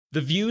The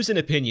views and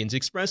opinions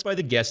expressed by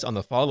the guests on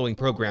the following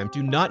program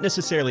do not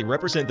necessarily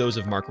represent those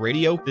of Mark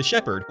Radio, The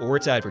Shepherd, or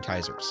its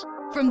advertisers.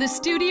 From the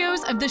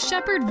studios of the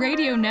Shepherd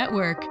Radio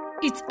Network,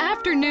 it's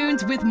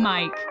Afternoons with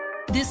Mike.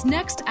 This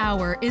next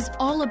hour is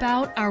all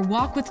about our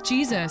walk with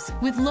Jesus,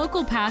 with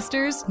local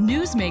pastors,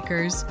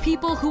 newsmakers,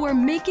 people who are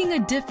making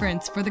a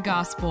difference for the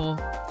gospel.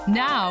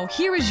 Now,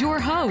 here is your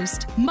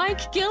host,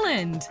 Mike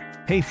Gilland.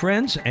 Hey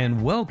friends,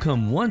 and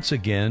welcome once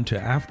again to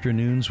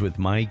Afternoons with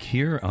Mike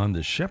here on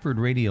the Shepherd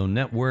Radio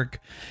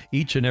Network.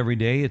 Each and every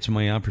day, it's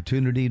my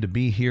opportunity to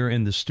be here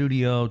in the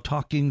studio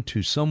talking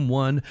to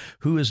someone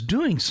who is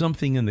doing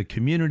something in the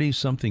community,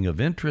 something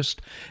of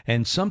interest,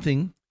 and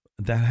something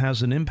that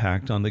has an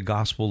impact on the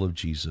gospel of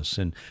Jesus.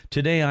 And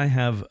today I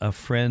have a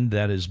friend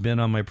that has been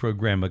on my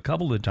program a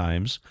couple of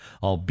times,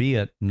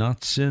 albeit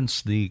not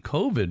since the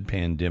COVID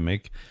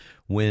pandemic,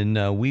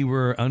 when we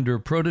were under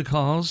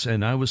protocols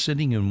and I was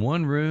sitting in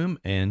one room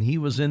and he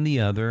was in the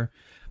other,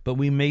 but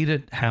we made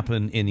it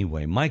happen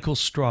anyway. Michael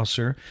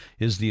Strawser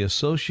is the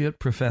Associate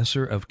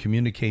Professor of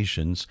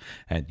Communications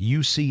at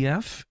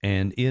UCF,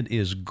 and it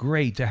is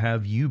great to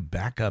have you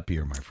back up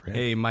here, my friend.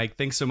 Hey, Mike,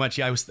 thanks so much.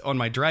 Yeah, I was on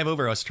my drive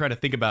over, I was trying to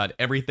think about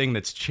everything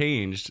that's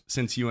changed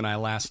since you and I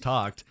last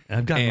talked.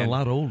 I've gotten a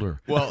lot older.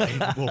 Well,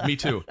 me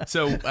too.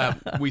 So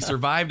we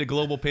survived a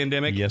global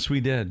pandemic. Yes, we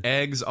did.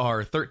 Eggs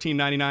are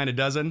 $13.99 a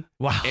dozen.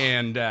 Wow.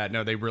 And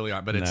no, they really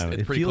aren't, but it's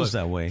pretty feels close.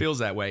 That way. Feels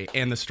that way.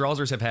 And the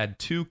Strausers have had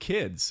 2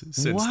 kids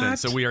since then.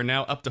 So we are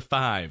now up to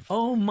 5.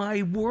 Oh,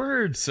 my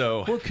word.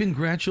 Well,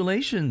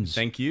 congratulations.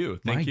 Thank you.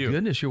 My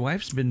goodness, your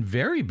wife's been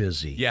very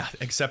busy. Yeah,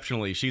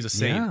 exceptionally. She's a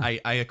saint. Yeah.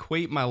 I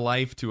equate my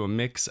life to a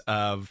mix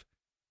of,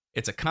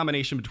 it's a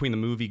combination between the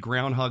movie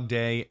Groundhog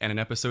Day and an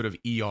episode of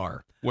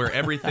ER, where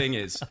everything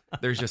is,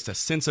 there's just a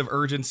sense of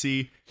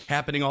urgency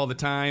happening all the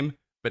time,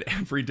 but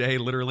every day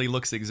literally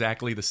looks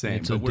exactly the same.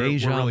 It's but a we're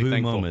deja really vu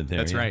thankful. moment there.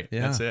 That's right.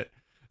 Yeah. That's it.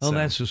 Oh, So,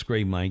 that's just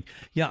great, Mike.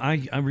 Yeah,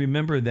 I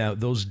remember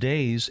those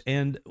days,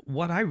 and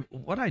what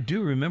I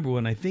do remember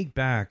when I think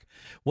back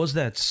was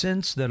that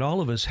sense that all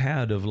of us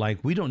had of like,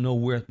 we don't know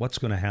what's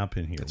going to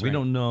happen here. That's we right.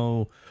 don't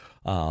know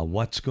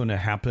what's going to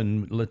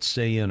happen, let's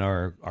say, in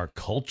our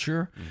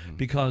culture,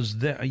 because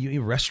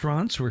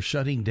restaurants were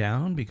shutting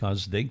down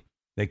because they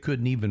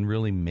couldn't even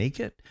really make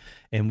it.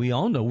 And we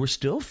all know we're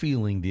still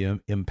feeling the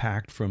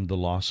impact from the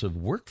loss of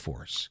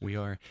workforce. We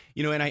are.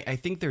 And I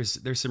think there's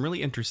some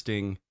really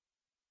interesting...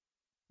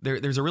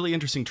 There's a really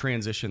interesting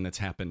transition that's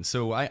happened.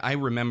 So I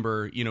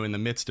remember, in the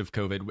midst of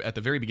COVID, at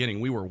the very beginning,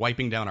 we were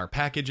wiping down our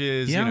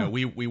packages. Yeah.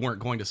 We weren't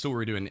going to store. We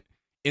were doing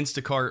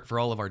Instacart for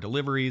all of our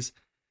deliveries.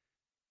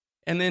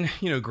 And then,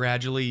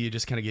 gradually you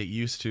just kind of get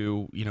used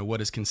to,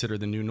 what is considered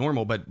the new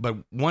normal. But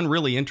one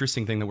really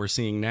interesting thing that we're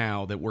seeing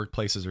now that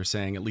workplaces are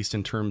saying, at least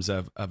in terms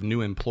of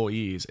new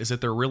employees, is that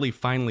they're really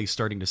finally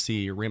starting to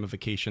see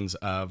ramifications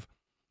of,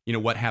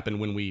 what happened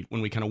when we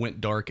kind of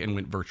went dark and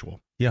went virtual.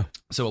 Yeah.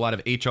 So a lot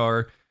of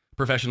HR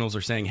professionals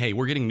are saying, hey,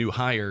 we're getting new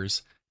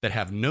hires that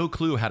have no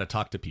clue how to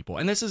talk to people.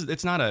 And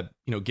it's not a,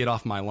 get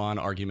off my lawn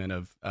argument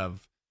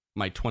of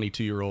my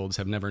 22-year-olds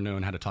have never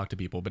known how to talk to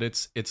people, but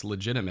it's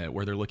legitimate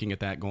where they're looking at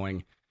that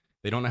going,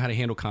 they don't know how to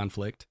handle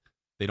conflict.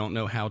 They don't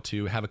know how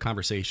to have a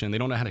conversation. They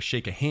don't know how to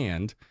shake a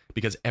hand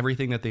because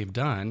everything that they've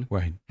done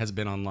has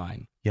been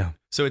online. Yeah.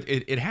 So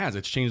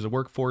it's changed the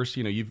workforce.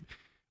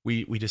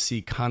 We just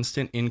see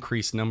constant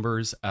increased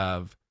numbers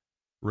of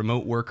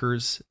remote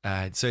workers.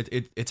 So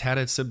it's had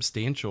a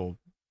substantial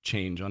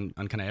change on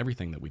kind of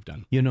everything that we've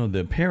done.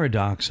 The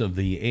paradox of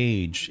the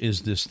age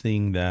is this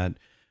thing that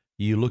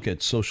you look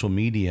at social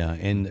media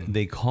and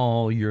they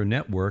call your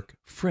network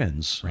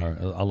friends. Right. Or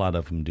a lot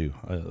of them do.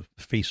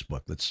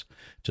 Facebook, let's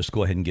just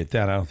go ahead and get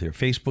that out there.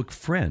 Facebook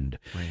friend.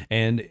 Right.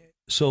 And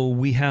so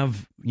we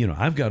have,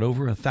 I've got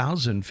over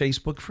 1,000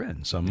 Facebook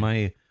friends on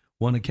my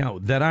one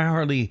account that I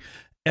hardly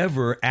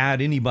ever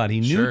add anybody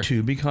new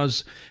to,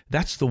 because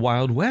that's the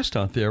Wild West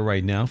out there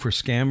right now for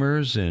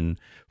scammers and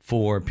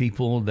for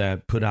people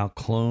that put out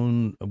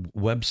clone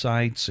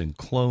websites and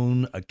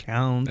clone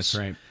accounts. That's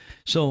right.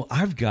 So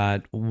I've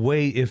got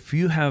if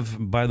you have,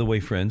 by the way,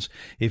 friends,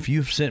 if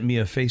you've sent me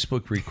a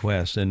Facebook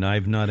request and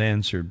I've not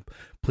answered,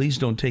 please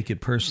don't take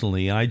it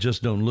personally. I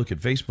just don't look at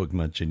Facebook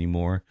much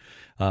anymore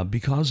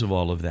because of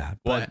all of that.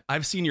 Well,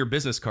 I've seen your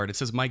business card. It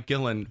says Mike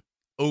Gilland,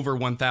 over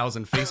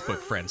 1,000 Facebook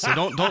friends. So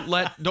don't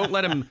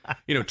let him,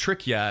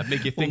 trick you,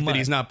 make you think that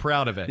he's not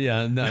proud of it.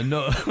 Yeah,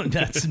 no,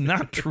 that's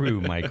not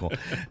true, Michael.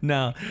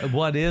 Now,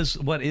 what is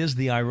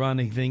the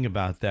ironic thing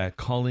about that?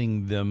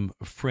 Calling them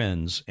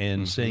friends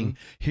and saying,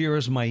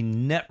 here's my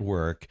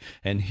network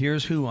and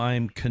here's who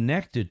I'm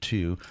connected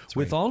to.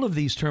 With all of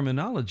these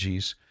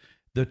terminologies,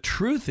 the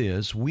truth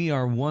is we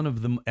are at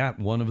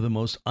one of the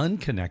most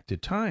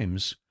unconnected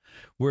times,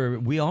 where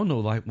we all know,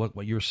 like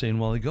what you were saying a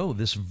while ago,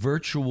 this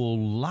virtual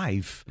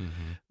life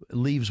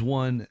leaves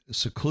one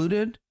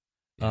secluded,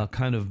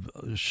 kind of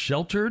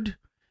sheltered,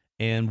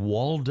 and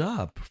walled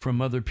up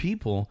from other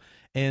people.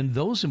 And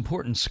those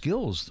important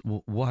skills,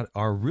 what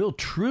are real,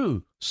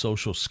 true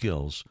social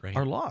skills,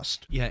 are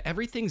lost. Yeah,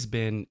 everything's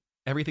been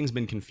everything's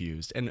been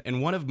confused.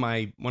 And one of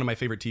my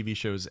favorite TV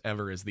shows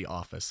ever is The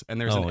Office. And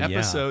there's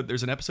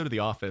there's an episode of The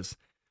Office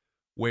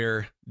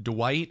where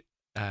Dwight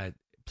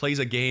plays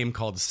a game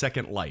called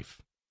Second Life,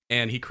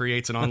 and he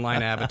creates an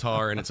online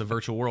avatar, and it's a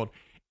virtual world.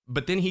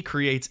 But then he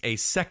creates a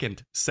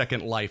Second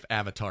Life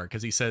avatar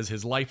because he says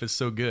his life is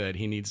so good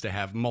he needs to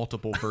have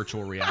multiple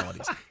virtual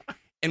realities.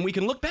 And we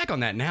can look back on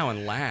that now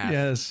and laugh.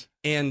 Yes.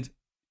 And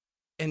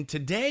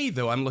today,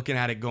 though, I'm looking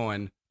at it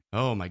going,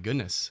 oh my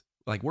goodness,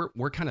 like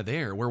we're kind of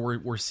there where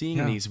we're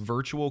seeing these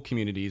virtual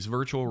communities,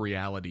 virtual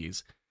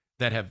realities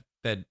that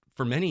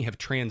for many have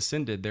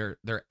transcended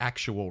their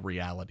actual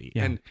reality.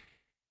 Yeah. And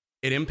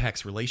it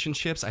impacts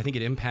relationships. I think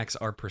it impacts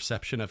our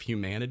perception of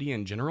humanity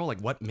in general.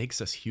 Like, what makes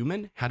us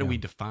human? How do we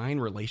define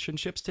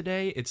relationships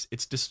today?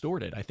 It's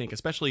distorted, I think,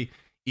 especially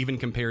even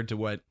compared to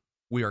what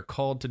we are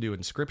called to do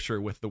in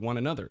Scripture with the one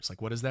another's. Like,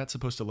 what is that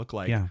supposed to look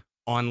like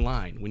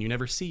online when you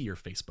never see your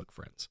Facebook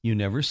friends? You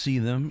never see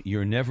them.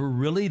 You're never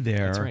really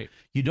there. That's right.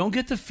 You don't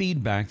get the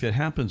feedback that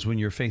happens when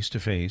you're face to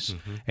face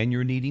and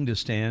you're needing to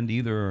stand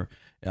either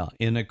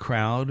in a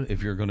crowd,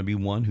 if you're going to be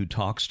one who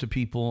talks to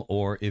people,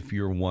 or if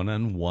you're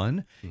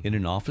one-on-one in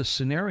an office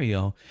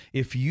scenario.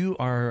 If you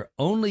are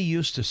only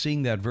used to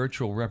seeing that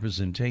virtual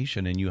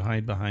representation and you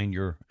hide behind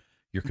your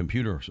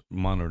computer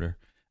monitor,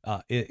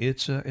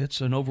 it's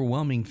an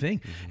overwhelming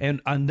thing.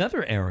 And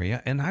another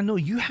area, and I know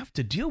you have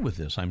to deal with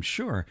this, I'm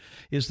sure,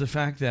 is the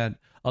fact that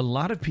a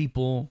lot of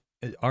people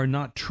are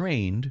not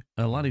trained.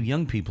 A lot of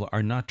young people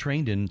are not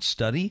trained in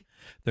study.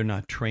 They're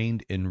not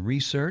trained in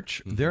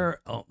research. Their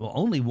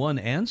only one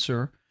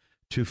answer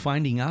to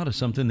finding out of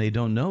something they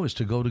don't know is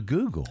to go to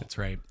Google. That's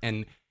right.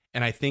 And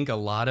I think a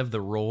lot of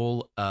the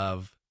role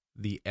of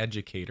the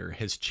educator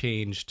has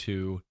changed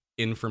to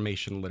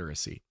information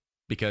literacy,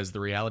 because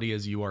the reality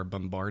is you are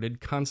bombarded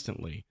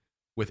constantly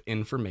with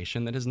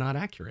information that is not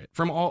accurate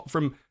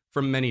from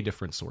many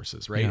different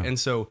sources, right? Yeah. And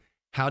so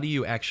how do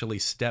you actually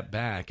step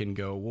back and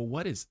go, well,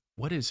 what is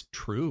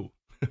true?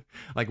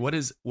 Like, what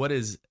is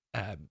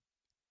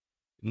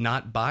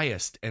not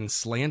biased and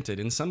slanted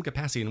in some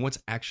capacity, and what's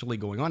actually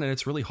going on? And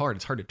it's really hard.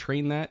 It's hard to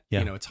train that. Yeah.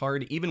 You know, it's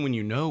hard, even when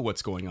you know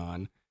what's going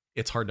on,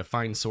 it's hard to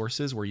find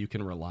sources where you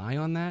can rely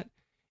on that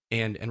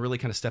and really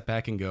kind of step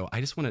back and go,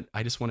 I just want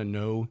to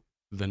know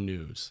the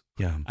news.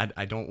 Yeah.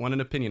 I don't want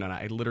an opinion on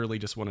it. I literally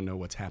just want to know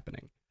what's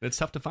happening. It's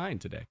tough to find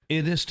today.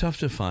 It is tough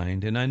to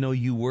find. And I know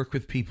you work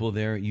with people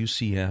there at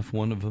UCF.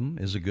 One of them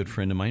is a good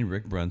friend of mine,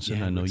 Rick Brunson.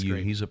 Yeah, I know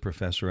great. he's a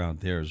professor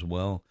out there as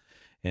well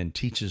and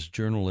teaches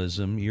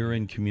journalism. You're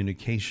in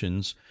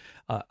communications.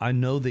 I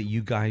know that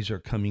you guys are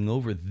coming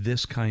over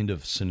this kind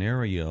of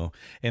scenario.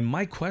 And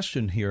my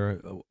question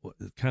here,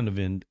 kind of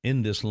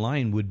in this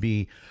line, would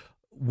be,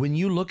 when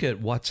you look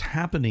at what's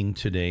happening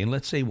today, and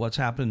let's say what's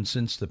happened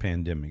since the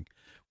pandemic,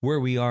 where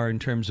we are in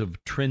terms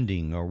of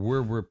trending or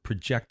where we're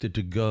projected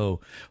to go,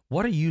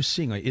 what are you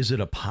seeing? Is it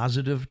a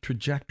positive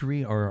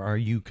trajectory, or are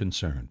you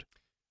concerned?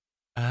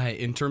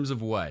 In terms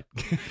of what?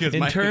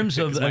 In terms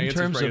of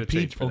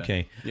people.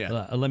 Okay.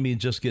 Yeah. Let me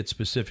just get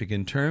specific.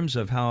 In terms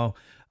of how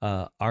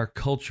our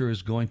culture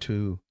is going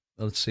to,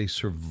 let's say,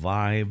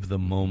 survive the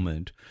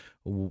moment,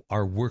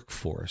 our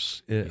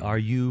workforce. Are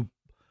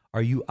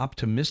you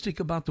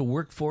optimistic about the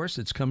workforce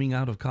that's coming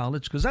out of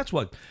college? Because that's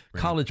what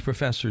college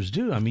professors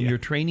do. I mean, you're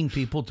training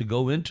people to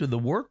go into the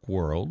work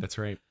world. That's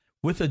right.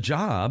 With a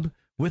job,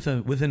 with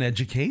an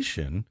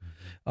education.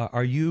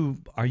 Are you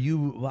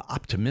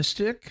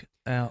optimistic,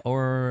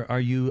 or are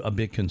you a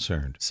bit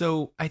concerned?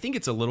 So I think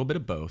it's a little bit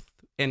of both,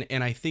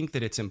 and I think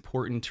that it's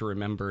important to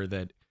remember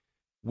that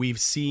we've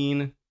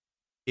seen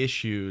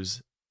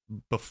issues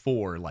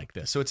before like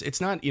this. So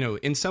it's not,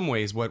 in some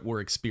ways what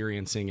we're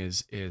experiencing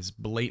is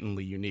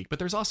blatantly unique, but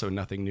there's also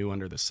nothing new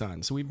under the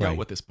sun. So we've dealt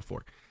with this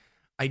before.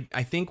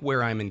 I think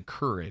where I'm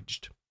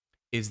encouraged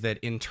is that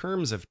in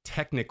terms of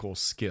technical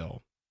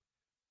skill,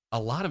 a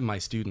lot of my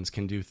students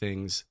can do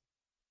things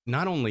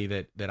not only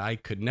that I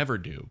could never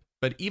do,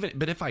 but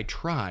if I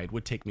tried,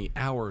 would take me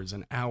hours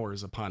and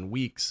hours upon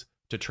weeks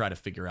to try to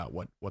figure out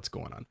what's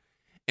going on.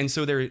 And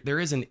so there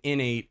is an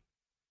innate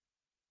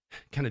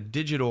kind of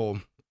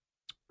digital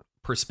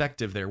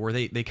perspective there where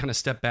they kind of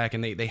step back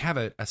and they have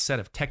a set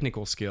of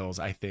technical skills,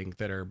 I think,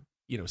 that are,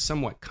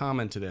 somewhat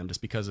common to them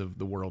just because of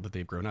the world that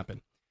they've grown up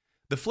in.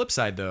 The flip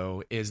side,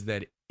 though, is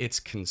that it's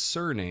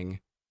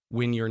concerning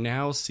when you're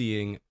now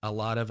seeing a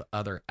lot of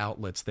other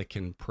outlets that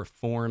can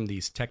perform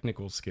these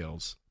technical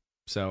skills.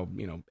 So,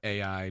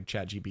 AI,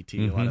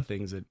 ChatGPT, a lot of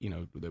things that,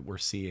 that we're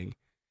seeing.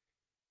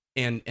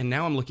 And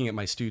now I'm looking at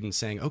my students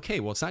saying, okay,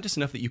 well, it's not just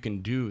enough that you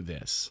can do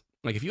this.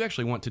 Like, if you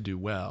actually want to do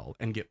well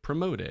and get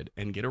promoted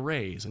and get a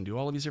raise and do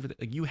all of these different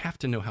things, like, you have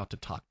to know how to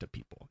talk to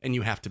people, and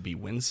you have to be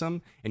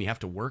winsome, and you have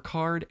to work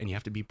hard, and you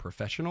have to be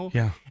professional.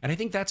 Yeah. And I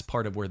think that's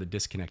part of where the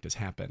disconnect has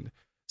happened.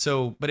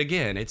 So, but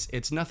again,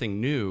 it's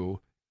nothing new,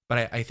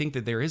 but I think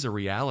that there is a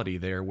reality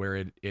there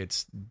where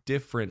it's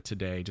different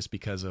today just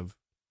because of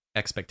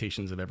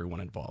expectations of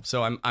everyone involved.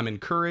 So I'm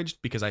encouraged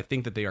because I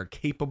think that they are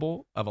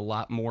capable of a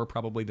lot more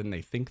probably than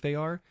they think they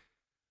are.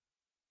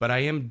 But I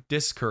am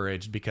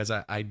discouraged because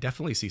I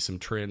definitely see some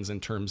trends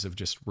in terms of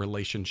just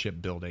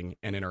relationship building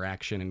and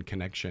interaction and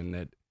connection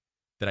that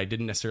I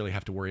didn't necessarily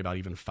have to worry about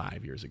even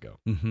 5 years ago.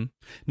 Mm-hmm.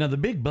 Now, the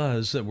big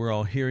buzz that we're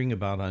all hearing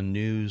about on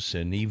news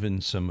and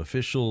even some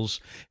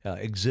officials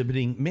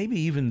exhibiting, maybe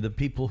even the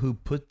people who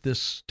put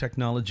this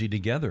technology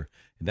together,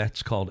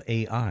 that's called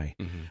AI.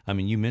 Mm-hmm. I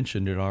mean, you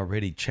mentioned it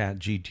already,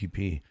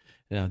 ChatGPT.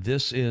 Now,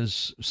 this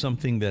is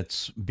something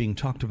that's being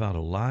talked about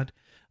a lot.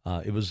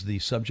 It was the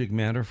subject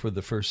matter for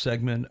the first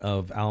segment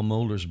of Al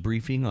Mohler's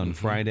briefing on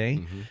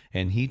Friday,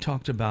 and he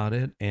talked about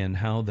it and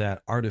how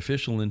that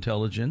artificial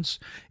intelligence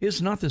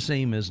is not the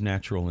same as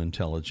natural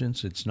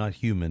intelligence. It's not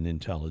human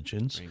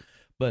intelligence. Right.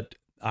 But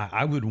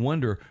I would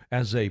wonder,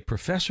 as a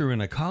professor in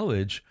a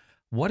college,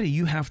 what do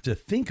you have to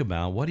think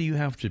about? What do you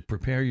have to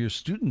prepare your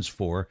students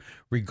for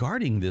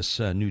regarding this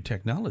new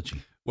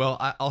technology? Well,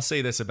 I'll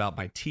say this about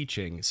my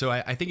teaching. So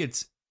I think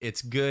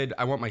it's good.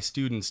 I want my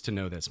students to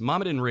know this.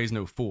 Mama didn't raise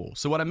no fool.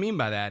 So what I mean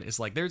by that is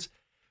like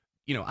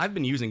I've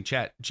been using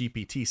Chat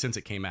GPT since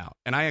it came out,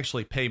 and I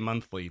actually pay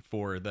monthly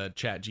for the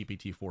Chat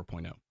GPT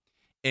 4.0.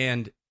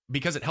 And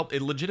because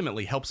it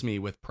legitimately helps me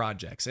with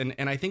projects. And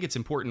I think it's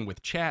important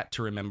with chat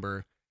to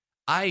remember,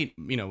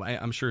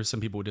 I'm sure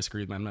some people would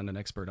disagree with me. I'm not an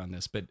expert on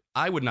this, but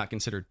I would not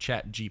consider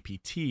Chat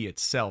GPT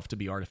itself to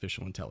be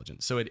artificial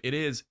intelligence. So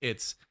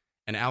it's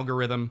an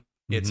algorithm.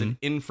 It's an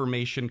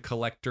information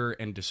collector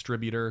and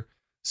distributor.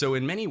 So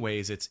in many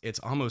ways, it's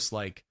almost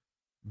like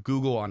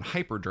Google on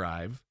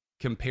hyperdrive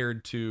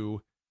compared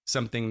to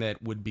something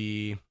that would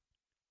be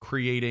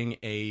creating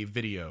a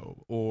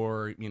video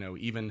or,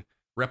 even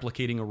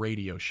replicating a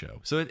radio show.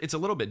 So it's a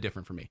little bit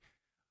different for me.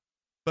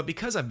 But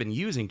because I've been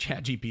using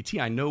ChatGPT,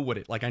 I know what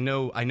I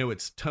know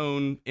its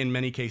tone in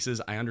many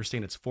cases. I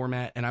understand its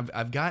format. And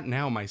I've got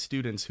now my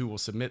students who will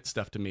submit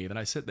stuff to me that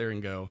I sit there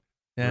and go,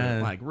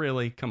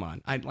 really? Come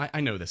on.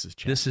 I know this is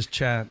chat. This is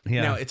chat.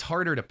 Yeah. Now, it's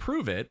harder to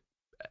prove it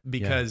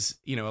because,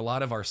 a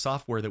lot of our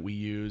software that we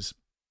use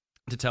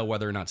to tell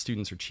whether or not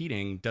students are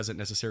cheating doesn't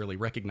necessarily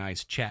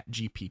recognize Chat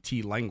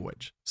GPT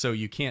language. So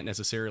you can't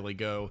necessarily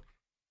go,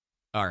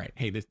 all right,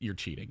 hey, you're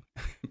cheating,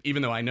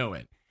 even though I know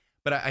it.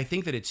 But I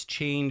think that it's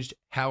changed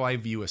how I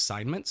view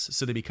assignments.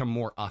 So they become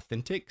more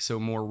authentic. So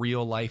more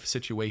real life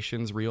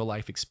situations, real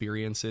life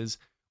experiences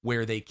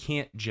where they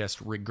can't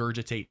just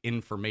regurgitate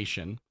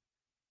information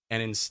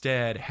and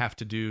instead have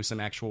to do some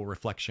actual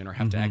reflection or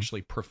have to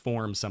actually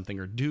perform something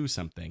or do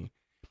something.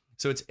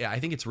 So I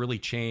think it's really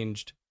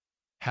changed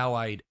how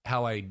I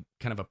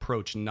kind of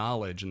approach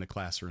knowledge in the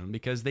classroom,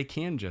 because they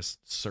can just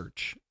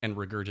search and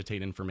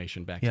regurgitate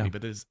information back to me.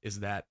 But is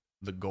that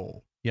the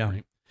goal? Yeah.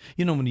 Right?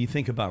 When you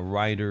think about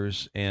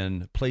writers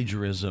and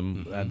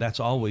plagiarism, that's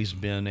always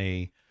been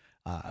a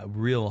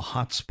real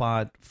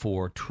hotspot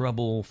for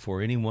trouble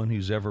for anyone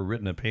who's ever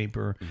written a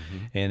paper.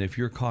 And if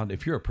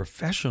you're a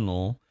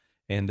professional,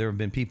 and there have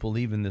been people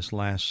even this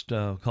last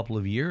couple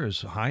of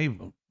years, high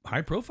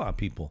profile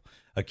people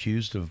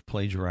accused of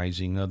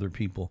plagiarizing other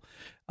people.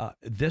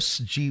 This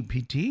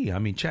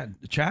GPT,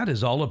 chat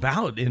is all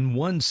about, in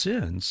one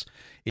sense,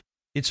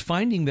 it's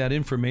finding that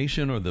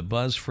information or the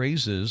buzz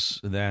phrases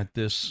that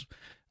this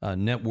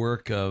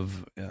network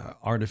of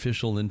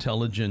artificial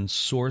intelligence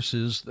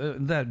sources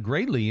that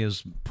greatly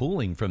is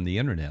pulling from the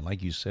internet,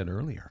 like you said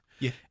earlier.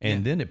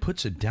 And then it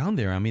puts it down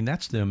there.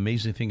 That's the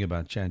amazing thing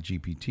about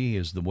ChatGPT,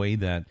 is the way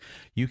that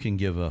you can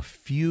give a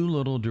few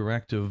little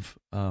directive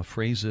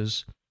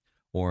phrases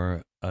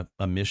or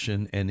a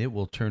mission, and it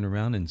will turn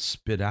around and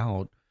spit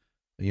out,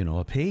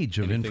 a page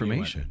of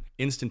information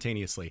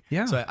instantaneously.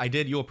 Yeah. So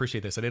you'll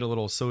appreciate this. I did a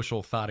little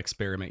social thought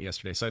experiment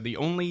yesterday. So the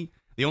only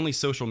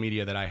social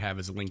media that I have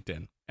is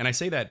LinkedIn. And I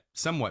say that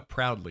somewhat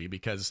proudly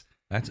because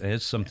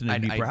it's something to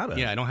be proud of.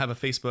 Yeah, I don't have a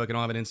Facebook, I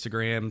don't have an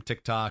Instagram,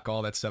 TikTok,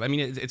 all that stuff.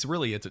 It's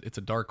really it's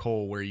a dark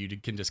hole where you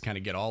can just kind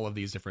of get all of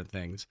these different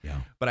things.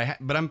 Yeah.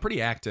 But I'm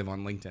pretty active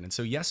on LinkedIn. And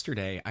so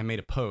yesterday I made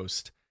a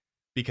post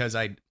because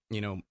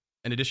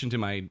in addition to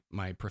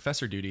my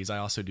professor duties, I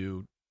also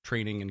do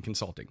training and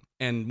consulting.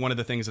 And one of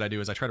the things that I do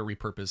is I try to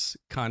repurpose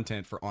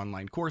content for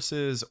online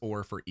courses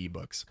or for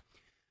ebooks.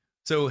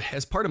 So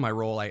as part of my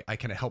role, I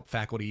kind of help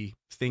faculty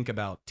think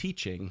about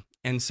teaching.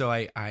 And so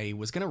I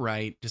was going to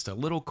write just a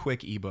little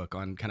quick ebook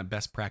on kind of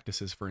best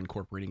practices for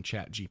incorporating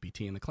Chat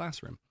GPT in the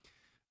classroom.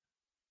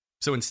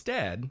 So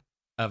instead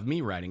of me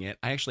writing it,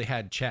 I actually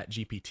had Chat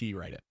GPT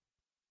write it.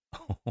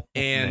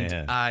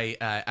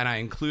 I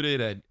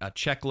included a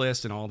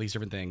checklist and all these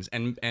different things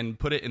and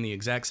put it in the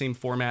exact same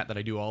format that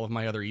I do all of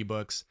my other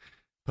ebooks,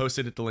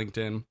 posted it to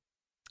LinkedIn.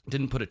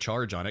 Didn't put a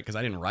charge on it because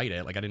I didn't write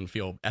it. Like, I didn't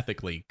feel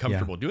ethically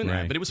comfortable doing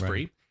that, but it was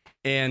free.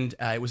 And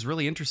it was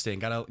really interesting.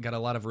 Got a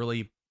lot of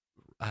really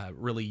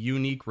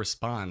unique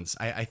response.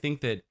 I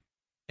think that,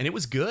 and it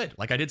was good.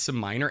 Like, I did some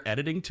minor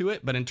editing to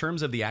it, but in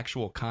terms of the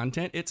actual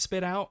content it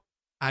spit out,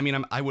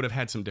 I would have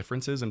had some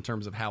differences in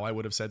terms of how I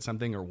would have said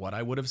something or what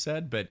I would have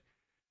said, but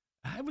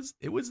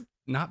It was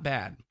not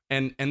bad.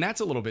 And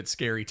that's a little bit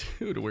scary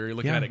too, to where you're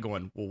looking at it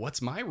going, well,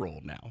 what's my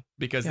role now?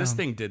 Because this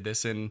thing did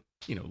this in,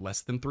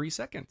 less than 3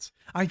 seconds.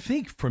 I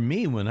think for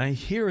me, when I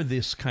hear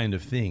this kind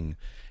of thing,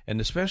 and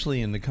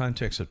especially in the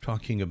context of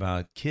talking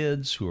about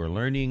kids who are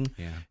learning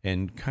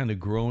and kind of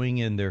growing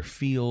in their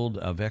field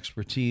of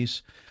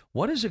expertise,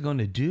 what is it going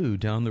to do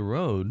down the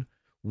road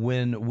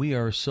when we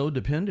are so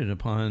dependent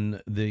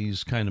upon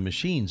these kind of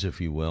machines, if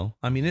you will?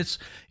 I mean,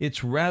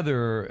 it's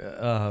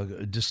rather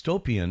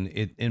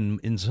dystopian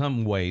in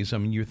some ways. I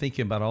mean, you're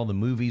thinking about all the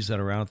movies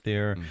that are out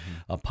there,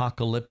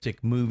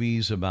 apocalyptic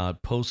movies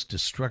about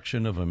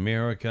post-destruction of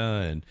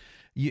America, and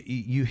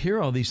you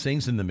hear all these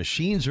things, and the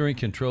machines are in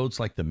control. It's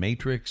like the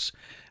Matrix.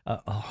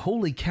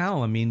 Holy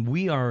cow. I mean,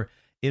 we are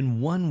in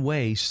one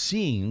way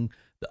seeing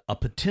a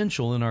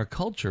potential in our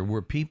culture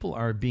where people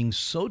are being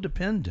so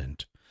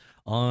dependent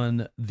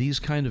on these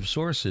kind of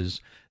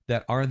sources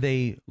that are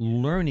they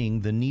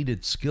learning the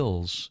needed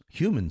skills,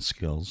 human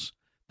skills,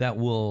 that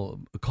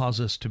will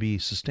cause us to be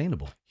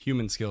sustainable?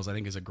 Human skills, I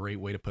think, is a great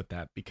way to put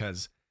that,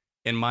 because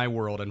in my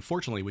world,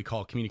 unfortunately, we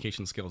call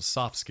communication skills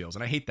soft skills,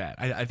 and I hate that.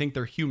 I think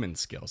they're human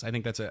skills. I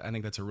think that's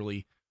a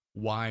really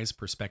wise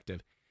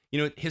perspective.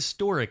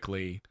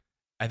 Historically,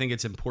 I think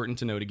it's important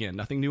to note, again,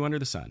 nothing new under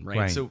the sun,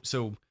 right?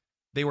 So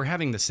they were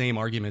having the same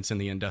arguments in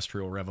the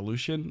Industrial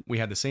Revolution. We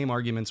had the same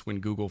arguments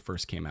when Google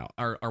first came out.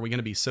 Are we going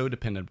to be so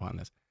dependent upon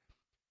this?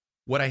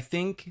 What I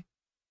think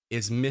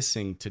is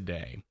missing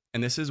today,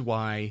 and this is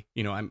why,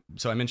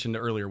 I mentioned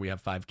earlier we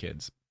have 5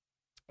 kids,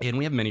 and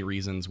we have many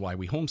reasons why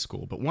we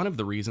homeschool. But one of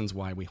the reasons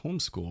why we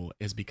homeschool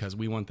is because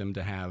we want them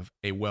to have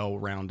a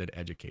well-rounded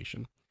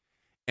education.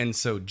 And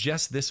so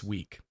just this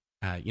week,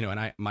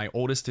 my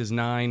oldest is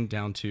 9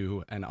 down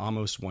to an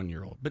almost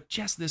 1-year-old. But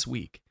just this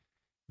week,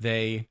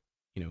 they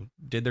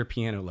did their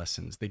piano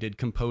lessons. They did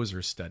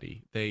composer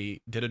study.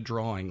 They did a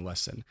drawing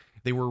lesson.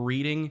 They were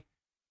reading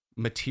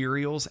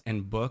materials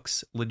and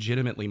books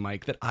legitimately,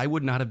 Mike, that I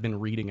would not have been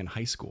reading in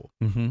high school,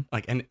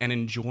 and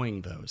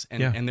enjoying those.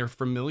 And they're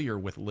familiar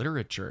with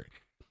literature.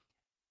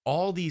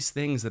 All these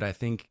things that I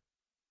think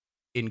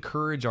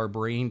encourage our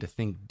brain to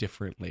think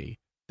differently,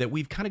 that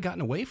we've kind of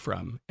gotten away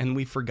from and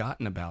we've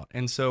forgotten about.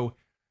 And so,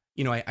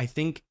 I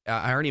think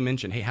I already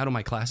mentioned, hey, how do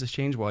my classes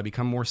change? Well, I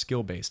become more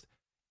skill-based.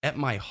 At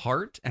my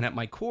heart and at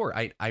my core,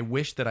 I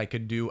wish that I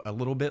could do a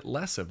little bit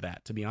less of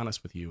that, to be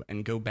honest with you,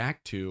 and go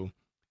back to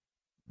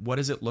what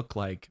does it look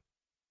like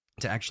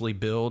to actually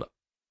build,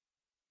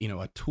 a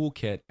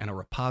toolkit and a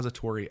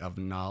repository of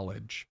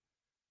knowledge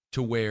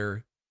to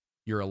where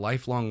you're a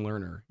lifelong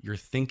learner, you're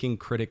thinking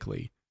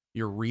critically,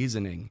 you're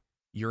reasoning,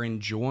 you're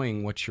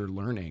enjoying what you're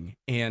learning,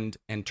 and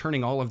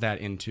turning all of that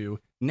into,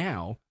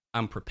 now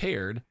I'm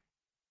prepared,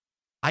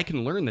 I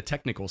can learn the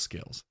technical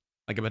skills.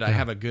 But I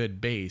have a good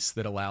base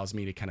that allows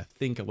me to kind of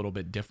think a little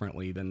bit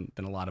differently than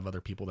a lot of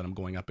other people that I'm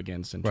going up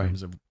against in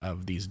terms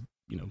of these,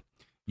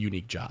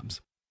 unique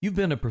jobs. You've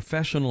been a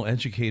professional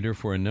educator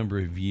for a number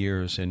of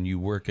years, and you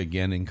work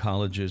again in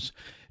colleges.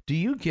 Do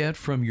you get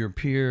from your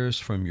peers,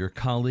 from your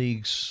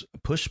colleagues,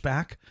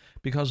 pushback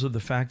because of the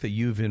fact that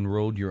you've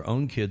enrolled your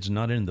own kids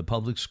not in the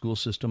public school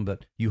system,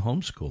 but you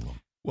homeschool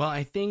them? Well,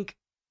 I think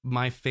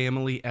my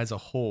family as a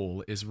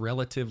whole is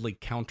relatively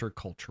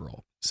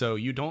countercultural. So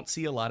you don't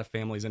see a lot of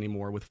families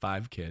anymore with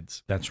 5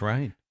 kids. That's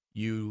right.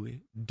 You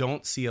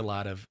don't see a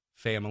lot of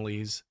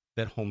families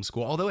that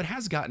homeschool, although it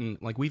has gotten,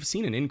 we've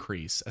seen an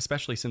increase,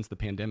 especially since the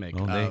pandemic.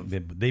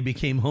 They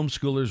became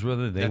homeschoolers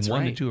whether they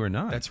wanted to or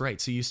not. That's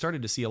right. So you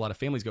started to see a lot of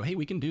families go, hey,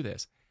 we can do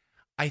this.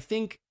 I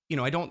think,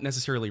 I don't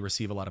necessarily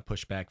receive a lot of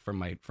pushback from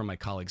my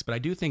colleagues, but I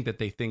do think that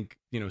they think,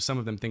 some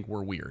of them think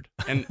we're weird.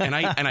 And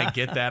I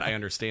get that. I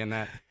understand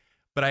that.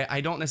 But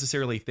I don't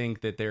necessarily think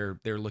that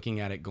they're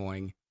looking at it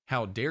going,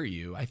 how dare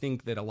you? I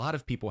think that a lot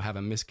of people have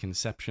a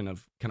misconception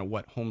of kind of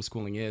what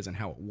homeschooling is and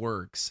how it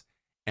works,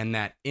 and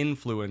that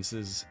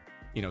influences,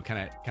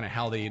 kind of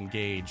how they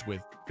engage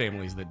with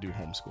families that do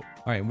homeschool.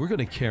 All right, we're going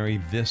to carry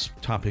this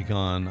topic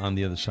on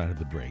the other side of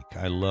the break.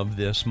 I love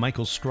this.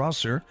 Michael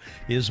Strawser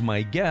is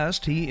my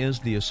guest. He is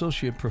the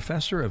Associate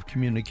Professor of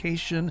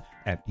Communication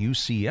at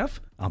UCF.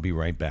 I'll be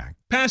right back.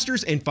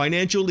 Pastors and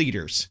financial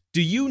leaders,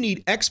 do you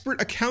need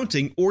expert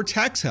accounting or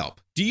tax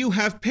help? Do you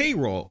have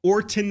payroll or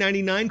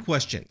 1099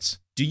 questions?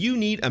 Do you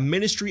need a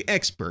ministry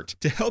expert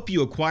to help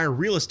you acquire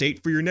real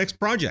estate for your next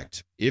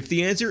project? If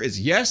the answer is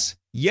yes,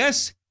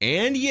 yes,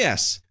 and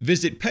yes,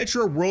 visit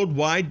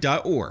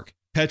petraworldwide.org.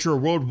 Petra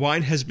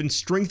Worldwide has been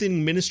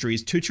strengthening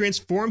ministries to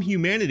transform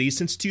humanity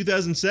since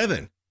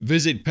 2007.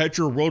 Visit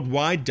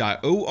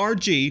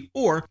petraworldwide.org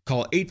or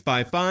call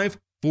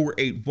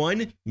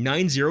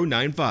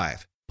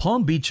 855-481-9095.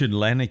 Palm Beach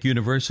Atlantic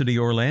University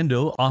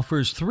Orlando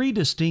offers 3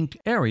 distinct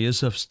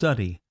areas of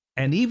study: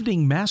 an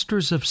evening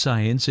Master's of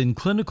Science in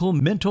Clinical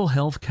Mental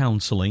Health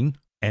Counseling,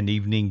 an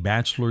evening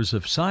Bachelor's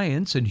of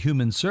Science in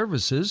Human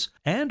Services,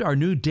 and our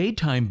new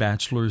daytime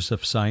Bachelor's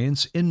of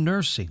Science in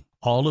Nursing.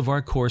 All of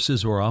our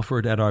courses are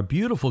offered at our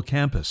beautiful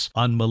campus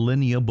on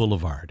Millennia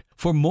Boulevard.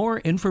 For more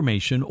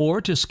information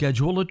or to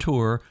schedule a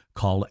tour,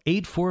 call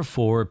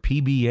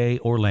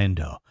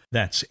 844-PBA-ORLANDO.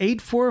 That's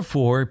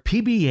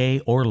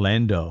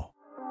 844-PBA-ORLANDO.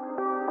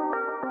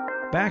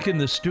 Back in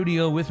the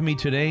studio with me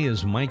today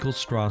is Michael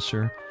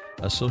Strawser,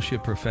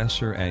 Associate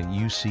Professor at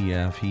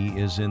UCF. He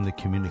is in the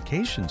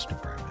Communications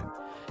Department.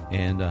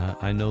 And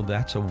I know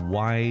that's a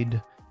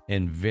wide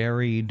and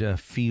varied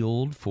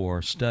field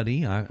for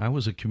study. I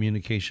was a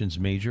communications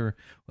major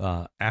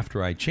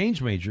after I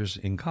changed majors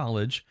in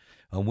college.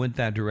 I went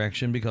that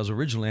direction because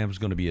originally I was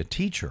going to be a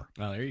teacher.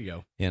 Oh, there you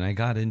go. And I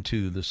got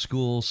into the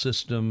school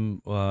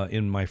system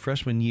in my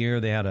freshman year.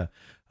 They had a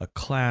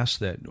class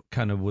that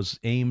kind of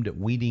was aimed at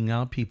weeding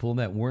out people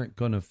that weren't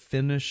going to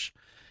finish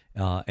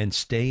and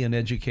stay in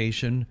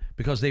education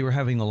because they were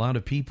having a lot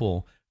of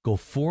people go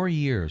 4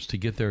 years to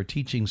get their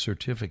teaching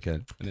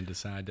certificate. And then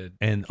decide to...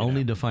 And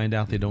only to find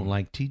out they don't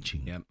like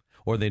teaching. Yep.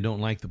 Or they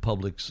don't like the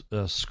public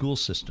school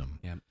system.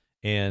 Yep.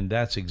 And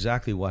that's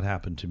exactly what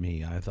happened to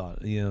me. I thought,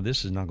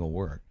 this is not going to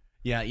work.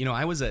 Yeah,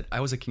 I was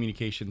a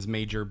communications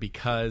major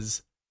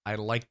because I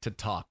like to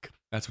talk.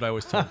 That's what I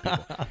always told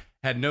people.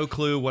 Had no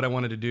clue what I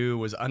wanted to do,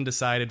 was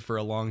undecided for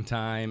a long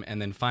time,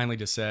 and then finally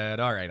just said,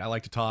 all right, I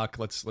like to talk.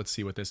 Let's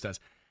see what this does.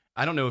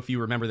 I don't know if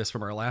you remember this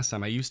from our last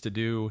time. I used to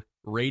do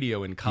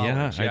radio in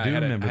college. Yeah, I do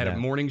remember that. I had a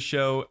morning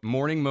show,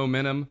 Morning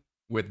Momentum,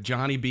 with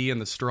Johnny B and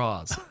the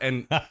Straws.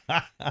 And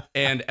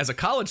and as a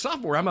college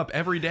sophomore, I'm up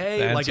every day,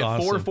 That's at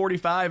awesome.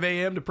 4:45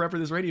 a.m. to prep for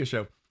this radio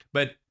show.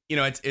 But,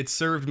 it's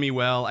served me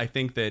well. I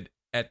think that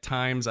at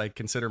times I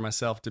consider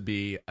myself to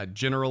be a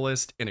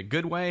generalist in a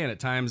good way, and at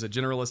times a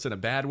generalist in a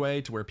bad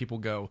way, to where people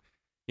go,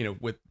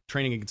 with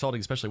training and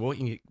consulting especially, well,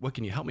 what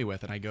can you help me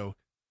with? And I go,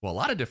 well, a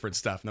lot of different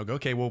stuff. And they'll go,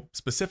 okay, well,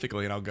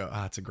 specifically. And I'll go,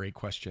 it's a great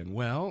question.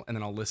 Well, and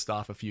then I'll list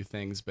off a few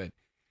things. But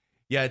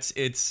yeah,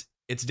 it's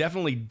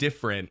definitely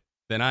different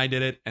than I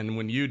did it and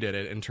when you did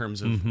it in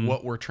terms of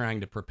what we're trying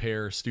to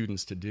prepare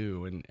students to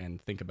do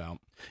and think about.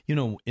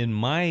 In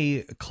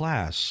my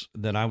class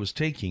that I was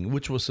taking,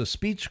 which was a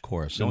speech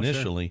course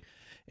initially, sure.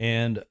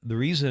 And the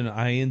reason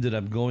I ended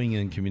up going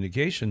in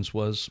communications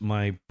was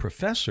my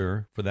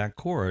professor for that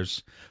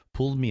course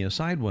pulled me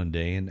aside one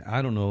day, and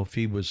I don't know if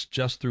he was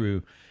just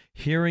through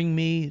hearing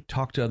me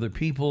talk to other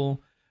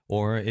people,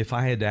 or if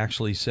I had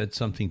actually said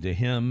something to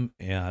him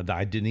that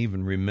I didn't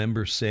even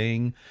remember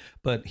saying,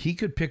 but he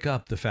could pick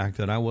up the fact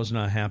that I was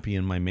not happy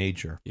in my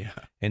major. Yeah.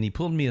 And he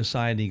pulled me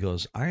aside and he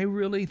goes, I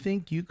really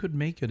think you could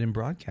make it in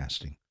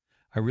broadcasting.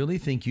 I really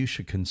think you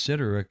should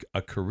consider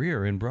a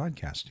career in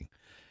broadcasting.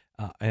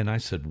 And I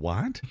said,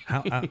 what?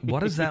 What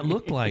does that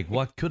look like?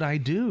 What could I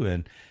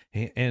do?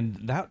 And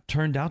that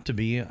turned out to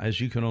be, as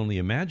you can only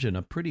imagine,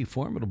 a pretty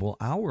formidable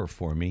hour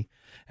for me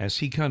as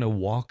he kind of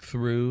walked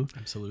through.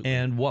 Absolutely.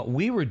 And what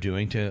we were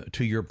doing,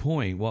 to your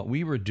point, what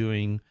we were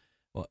doing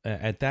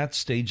at that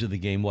stage of the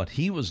game, what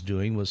he was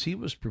doing was he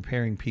was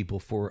preparing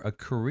people for a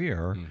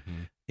career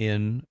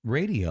in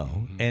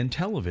radio and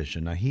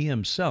television. Now, he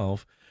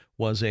himself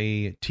was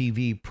a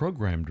TV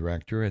program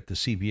director at the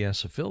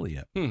CBS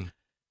affiliate.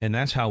 And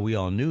that's how we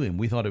all knew him.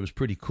 We thought it was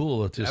pretty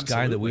cool that this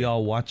guy that we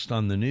all watched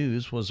on the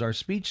news was our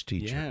speech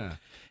teacher. Yeah.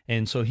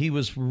 And so he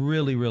was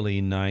really, really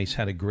nice,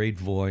 had a great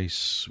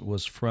voice,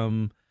 was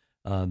from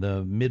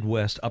the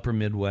Midwest, upper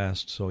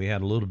Midwest. So he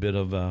had a little bit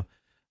of a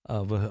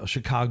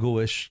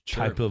Chicago-ish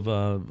type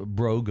of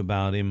brogue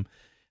about him.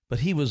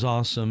 But he was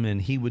awesome,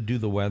 and he would do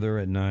the weather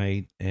at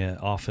night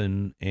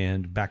often.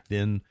 And back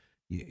then,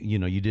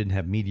 you didn't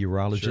have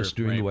meteorologists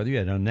doing the weather. You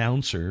had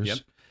announcers. Yep.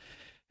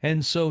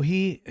 And so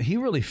he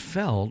really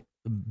felt,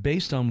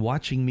 based on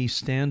watching me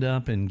stand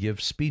up and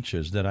give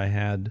speeches, that I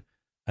had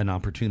an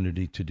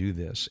opportunity to do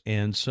this.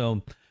 And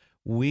so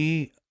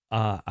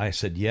I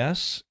said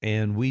yes,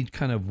 and we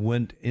kind of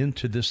went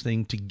into this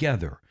thing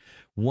together.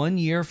 1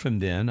 year from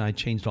then, I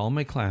changed all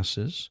my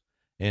classes,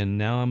 and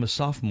now I'm a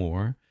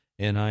sophomore,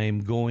 and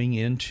I'm going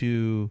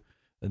into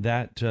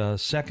that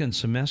second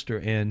semester,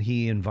 and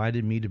he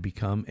invited me to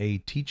become a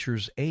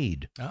teacher's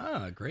aide.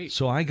 Ah, great.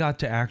 So I got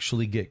to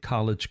actually get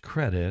college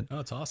credit. Oh,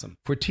 that's awesome.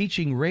 For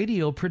teaching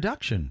radio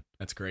production.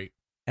 That's great.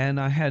 And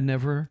I had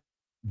never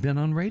been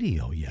on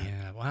radio yet.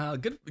 Yeah, wow,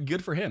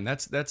 good for him.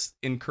 That's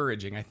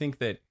encouraging. I think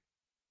that,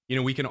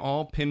 we can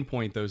all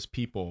pinpoint those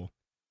people,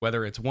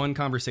 whether it's one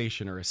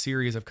conversation or a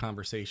series of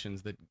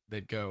conversations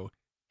that go,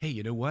 hey,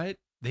 you know what?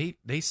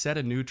 They set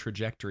a new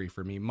trajectory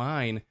for me.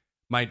 My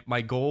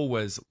goal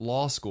was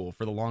law school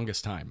for the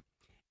longest time.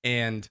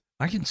 And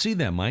I can see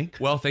that, Mike.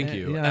 Well, thank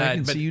you. Yeah, I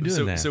can see you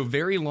doing that. So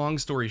very long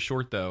story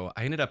short, though,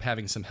 I ended up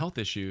having some health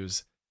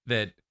issues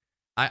that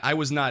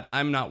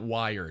I'm not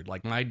wired.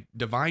 Like, my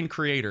divine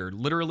creator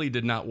literally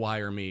did not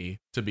wire me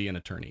to be an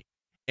attorney.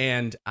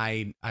 And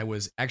I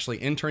was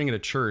actually interning at a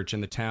church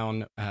in the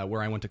town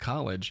where I went to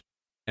college.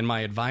 And my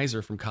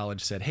advisor from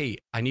college said, hey,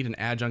 I need an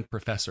adjunct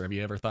professor. Have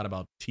you ever thought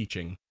about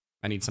teaching?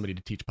 I need somebody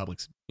to teach public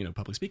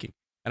speaking.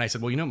 And I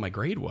said, well, what my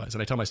grade was.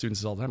 And I tell my students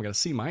this all the time, I got a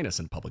C-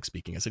 in public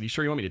speaking. I said, you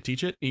sure you want me to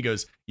teach it? And he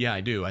goes, yeah, I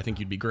do. I think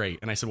you'd be great.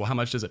 And I said, well, how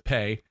much does it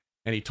pay?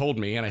 And he told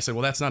me, and I said,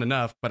 well, that's not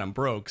enough, but I'm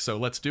broke, so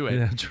let's do it.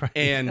 Yeah, that's right.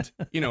 And,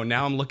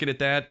 now I'm looking at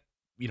that,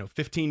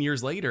 15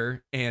 years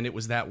later, and it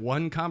was that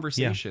one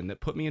conversation that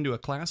put me into a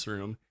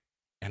classroom,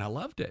 and I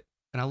loved it.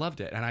 And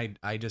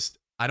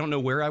I don't know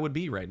where I would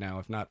be right now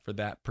if not for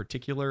that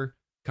particular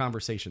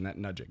conversation, that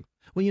nudging.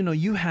 Well,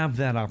 you have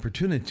that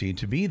opportunity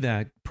to be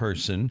that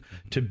person,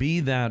 to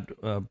be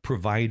that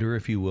provider,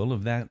 if you will,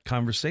 of that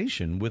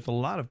conversation with a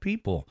lot of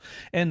people.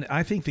 And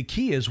I think the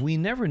key is we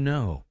never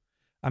know.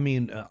 I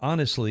mean,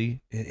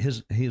 honestly,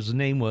 his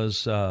name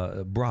was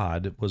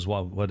Brod, was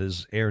what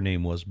his air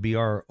name was,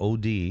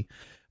 B-R-O-D.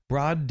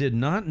 Brod did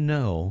not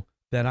know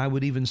that I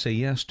would even say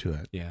yes to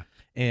it. Yeah.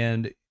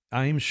 And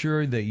I'm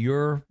sure that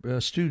your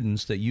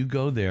students, that you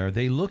go there,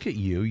 they look at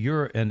you.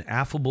 You're an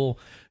affable,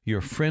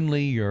 you're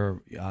friendly,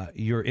 you're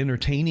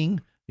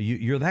entertaining.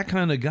 You're that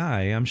kind of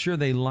guy. I'm sure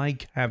they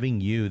like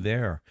having you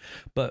there.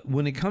 But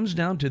when it comes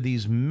down to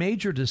these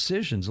major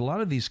decisions, a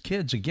lot of these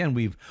kids, again,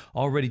 we've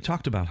already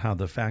talked about how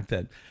the fact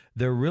that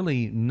they're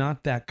really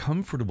not that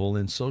comfortable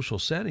in social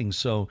settings.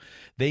 So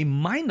they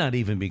might not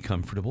even be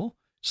comfortable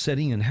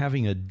sitting and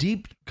having a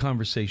deep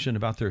conversation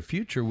about their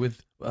future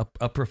with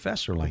a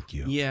professor like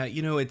you. Yeah,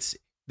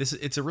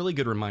 it's a really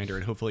good reminder,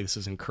 and hopefully this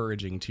is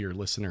encouraging to your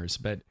listeners.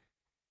 But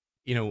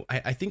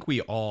I think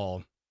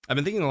I've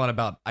been thinking a lot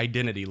about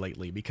identity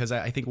lately, because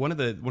I think one of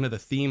the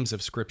themes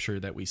of Scripture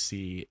that we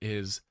see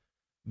is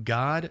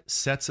God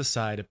sets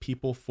aside a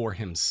people for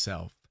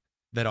Himself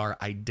that are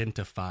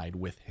identified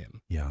with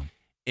Him. Yeah,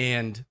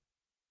 and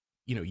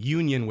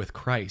union with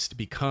Christ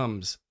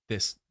becomes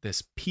this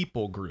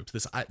people group,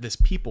 this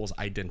people's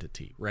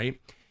identity, right?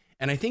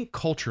 And I think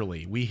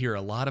culturally, we hear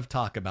a lot of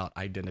talk about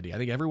identity. I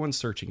think everyone's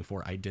searching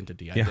for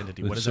identity. Yeah,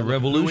 What is a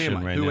revolution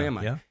right now? Who am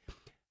I? Yeah.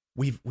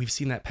 We've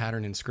seen that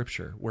pattern in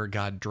Scripture where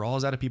God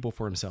draws out a people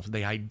for Himself.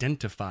 They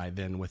identify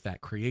then with that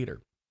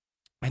Creator.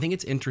 I think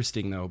it's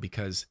interesting though,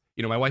 because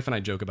my wife and I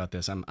joke about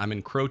this. I'm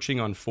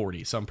encroaching on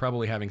 40, so I'm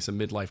probably having some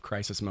midlife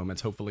crisis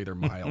moments. Hopefully they're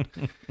mild.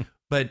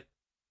 But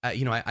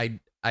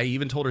I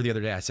even told her the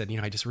other day. I said,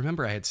 I just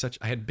remember I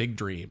had big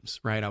dreams,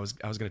 right? I was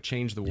going to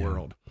change the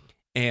world,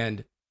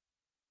 and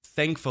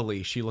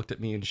thankfully, she looked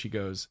at me and she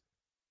goes,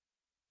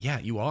 "Yeah,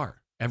 you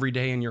are, every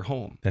day in your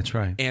home." That's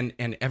right. And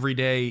every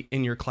day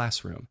in your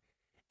classroom.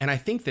 And I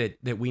think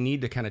that we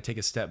need to kind of take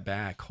a step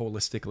back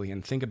holistically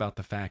and think about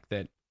the fact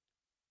that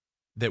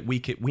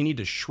we need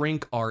to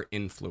shrink our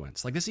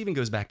influence. Like, this even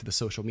goes back to the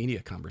social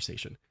media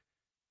conversation.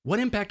 What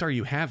impact are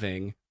you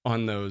having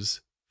on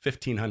those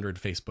 1,500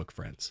 Facebook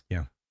friends?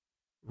 Yeah.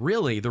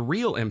 Really, the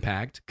real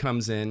impact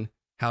comes in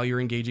how you're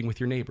engaging with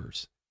your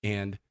neighbors.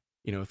 And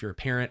if you're a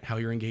parent, how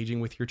you're engaging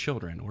with your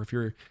children, or if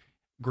you're a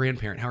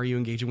grandparent, how are you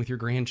engaging with your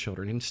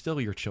grandchildren and still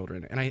your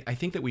children? And I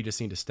think that we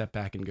just need to step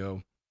back and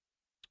go,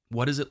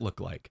 what does it look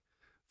like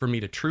for me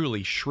to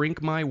truly shrink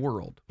my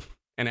world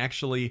and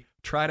actually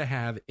try to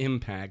have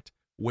impact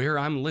where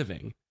I'm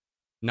living,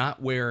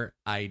 not where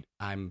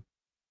I'm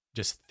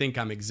just think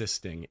I'm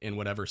existing in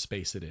whatever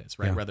space it is,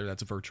 right? Yeah. Whether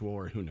that's virtual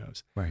or who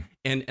knows. Right.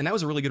 And that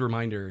was a really good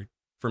reminder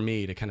for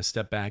me to kind of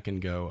step back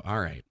and go, all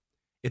right,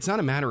 it's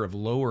not a matter of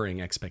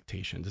lowering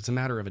expectations. It's a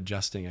matter of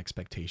adjusting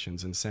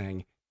expectations and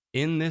saying,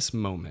 in this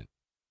moment,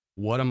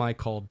 what am I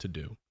called to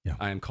do? Yeah.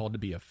 I am called to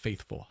be a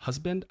faithful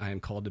husband. I am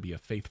called to be a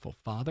faithful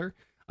father.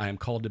 I am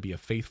called to be a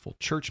faithful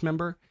church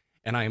member.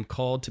 And I am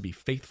called to be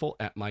faithful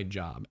at my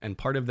job. And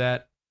part of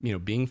that,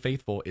 being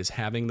faithful is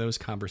having those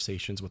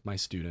conversations with my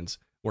students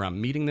where I'm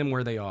meeting them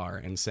where they are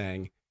and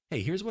saying,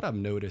 hey, here's what I've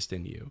noticed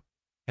in you.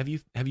 Have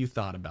you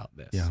thought about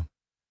this? Yeah.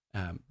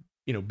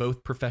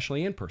 Both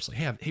professionally and personally.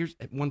 Hey, here's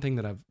one thing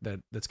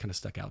that's kind of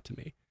stuck out to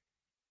me.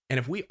 And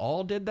if we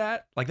all did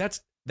that, like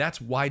that's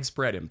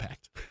widespread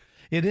impact.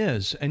 It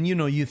is. And,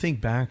 you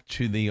think back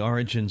to the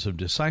origins of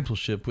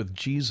discipleship with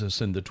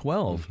Jesus and the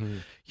 12. Mm-hmm.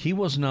 He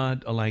was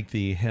not like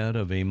the head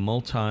of a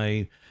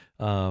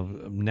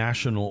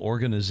national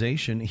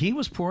organization. He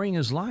was pouring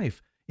his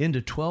life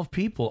into 12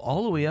 people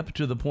all the way up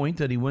to the point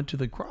that he went to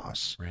the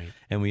cross. Right.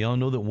 And we all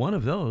know that one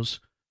of those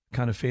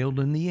kind of failed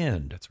in the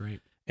end. That's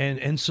right.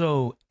 And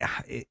so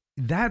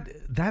that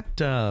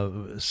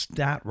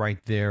stat right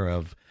there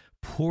of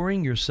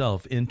pouring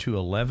yourself into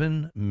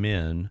 11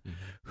 men mm-hmm.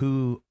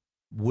 who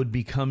would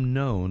become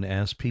known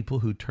as people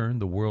who turned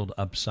the world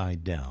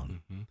upside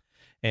down. Mm-hmm.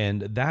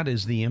 And that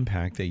is the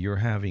impact that you're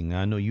having.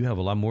 I know you have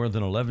a lot more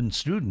than 11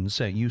 students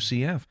at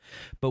UCF,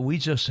 but we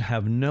just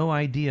have no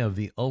idea of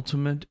the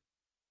ultimate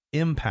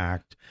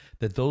impact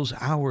that those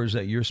hours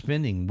that you're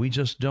spending, we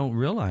just don't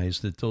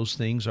realize that those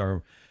things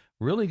are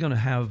really going to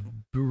have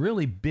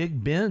really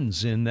big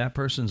bends in that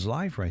person's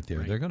life right there.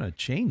 Right. They're going to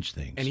change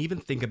things. And even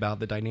think about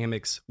the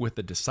dynamics with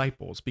the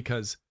disciples,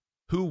 because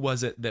who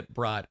was it that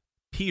brought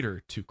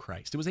Peter to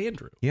Christ? It was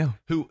Andrew. Yeah.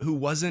 Who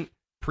wasn't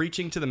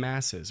preaching to the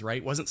masses,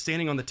 right? Wasn't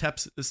standing on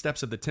the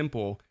steps of the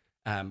temple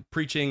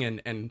preaching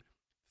and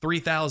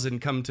 3,000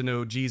 come to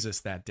know Jesus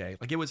that day.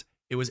 Like it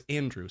was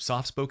Andrew,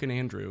 soft-spoken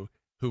Andrew,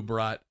 who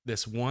brought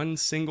this one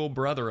single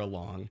brother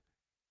along.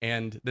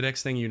 And the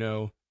next thing you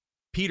know,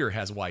 Peter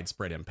has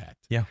widespread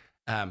impact. Yeah.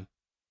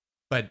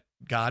 But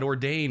God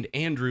ordained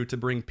Andrew to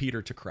bring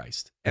Peter to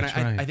Christ. And That's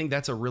right. I think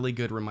that's a really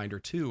good reminder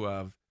too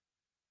of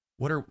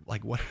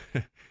what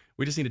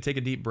we just need to take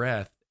a deep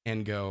breath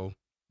and go,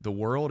 the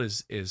world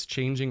is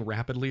changing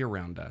rapidly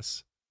around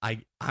us.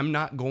 I'm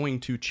not going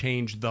to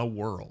change the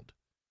world,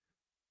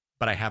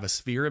 but I have a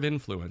sphere of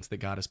influence that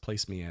God has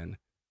placed me in.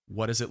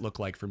 What does it look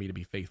like for me to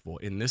be faithful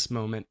in this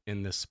moment,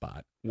 in this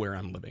spot where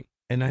I'm living?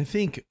 And I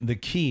think the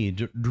key,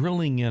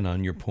 drilling in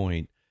on your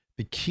point,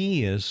 the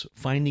key is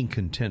finding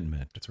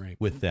contentment. That's right.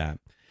 With that.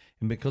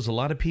 And because a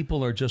lot of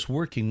people are just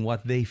working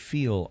what they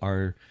feel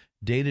are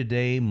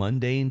day-to-day,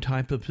 mundane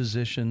type of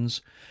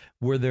positions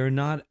where they're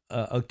not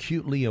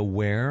acutely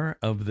aware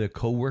of the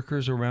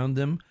coworkers around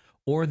them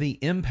or the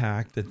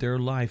impact that their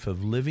life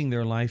of living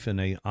their life in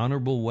an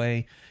honorable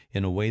way,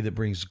 in a way that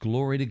brings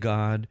glory to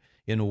God,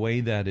 in a way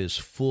that is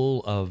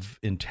full of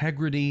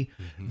integrity.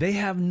 Mm-hmm. They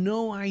have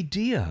no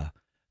idea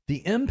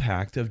the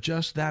impact of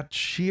just that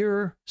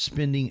sheer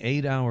spending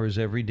 8 hours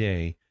every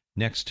day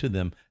next to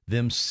them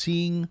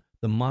seeing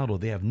the model.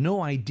 They have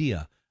no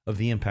idea of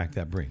the impact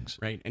that brings.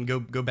 Right. And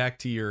go back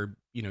to your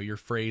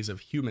phrase of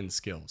human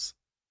skills.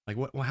 Like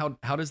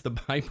how does the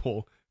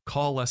Bible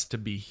call us to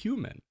be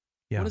human?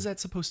 Yeah. What is that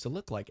supposed to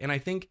look like? And I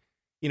think,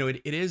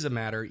 it is a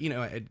matter,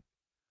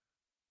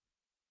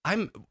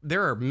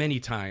 there are many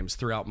times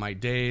throughout my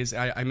days,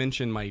 I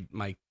mentioned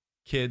my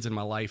kids and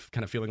my life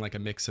kind of feeling like a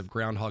mix of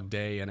Groundhog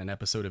Day and an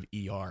episode of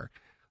ER.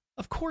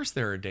 Of course,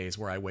 there are days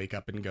where I wake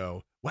up and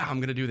go, wow, I'm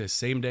going to do this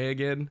same day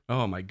again.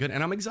 Oh my goodness.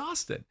 And I'm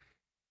exhausted.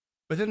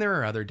 But then there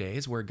are other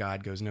days where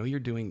God goes, no, you're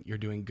doing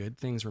good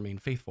things, remain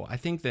faithful. I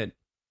think that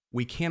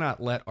we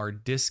cannot let our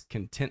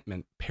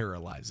discontentment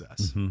paralyze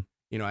us.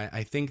 Mm-hmm.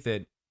 I think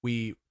that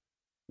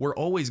we're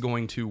always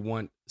going to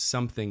want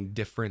something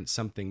different,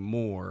 something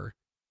more.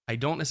 I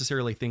don't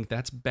necessarily think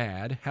that's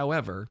bad.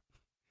 However,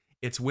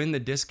 it's when the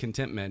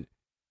discontentment,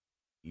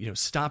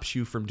 stops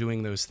you from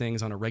doing those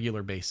things on a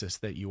regular basis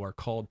that you are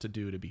called to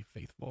do to be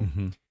faithful.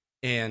 Mm-hmm.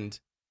 And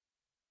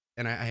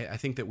I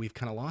think that we've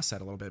kind of lost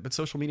that a little bit. But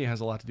social media has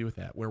a lot to do with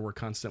that, where we're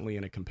constantly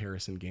in a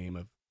comparison game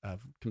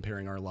of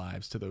comparing our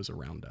lives to those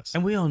around us.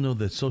 And we all know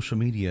that social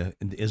media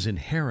is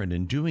inherent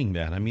in doing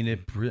that. I mean,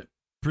 it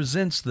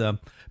presents the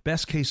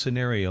best case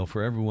scenario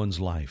for everyone's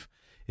life.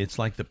 It's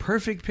like the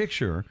perfect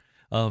picture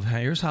of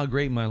here's how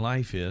great my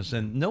life is,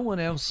 and no one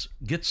else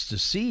gets to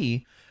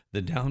see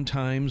the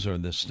downtimes or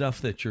the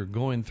stuff that you're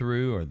going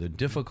through or the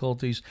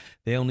difficulties.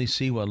 They only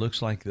see what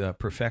looks like the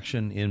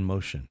perfection in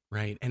motion.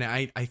 Right. And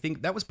I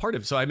think that was part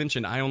of, so I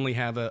mentioned I only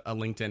have a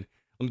LinkedIn.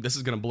 This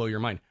is going to blow your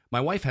mind. My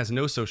wife has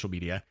no social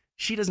media.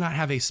 She does not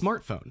have a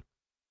smartphone.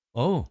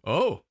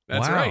 Oh,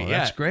 that's wow, right. Yeah.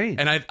 That's great.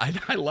 And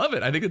I love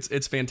it. I think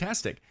it's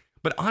fantastic.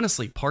 But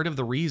honestly, part of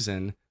the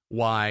reason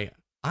why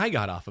I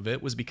got off of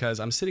it was because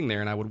I'm sitting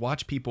there and I would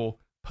watch people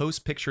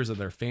post pictures of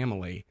their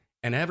family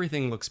and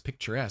everything looks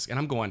picturesque. And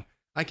I'm going,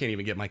 I can't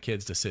even get my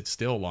kids to sit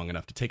still long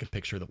enough to take a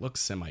picture that looks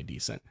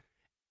semi-decent.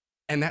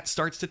 And that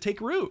starts to take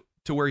root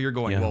to where you're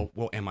going,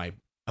 well, am I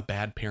a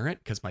bad parent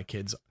because my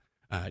kids,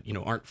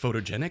 aren't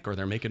photogenic or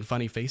they're making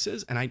funny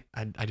faces? And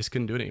I just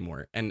couldn't do it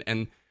anymore.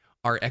 And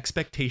our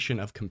expectation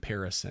of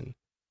comparison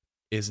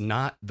is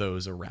not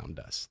those around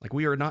us. Like,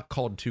 we are not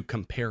called to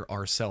compare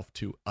ourselves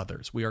to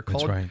others. We are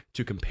called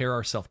to compare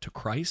ourselves to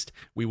Christ.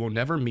 We will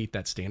never meet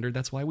that standard.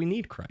 That's why we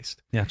need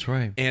Christ. That's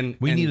right. And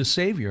we need a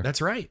Savior. That's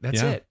right.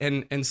 That's it.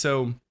 And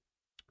so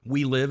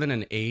we live in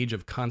an age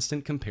of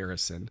constant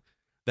comparison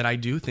that I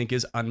do think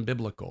is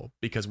unbiblical,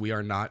 because we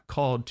are not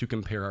called to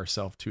compare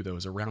ourselves to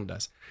those around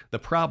us. The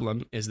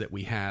problem is that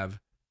we have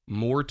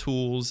more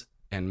tools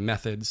and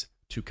methods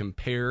to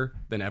compare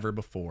than ever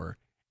before.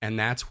 And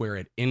that's where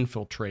it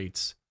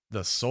infiltrates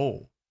the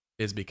soul,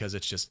 is because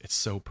it's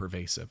so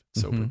pervasive,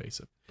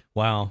 pervasive.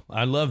 Wow.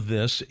 I love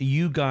this.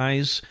 You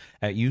guys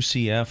at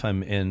UCF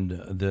and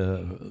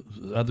the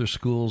other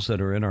schools that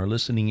are in our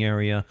listening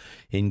area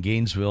in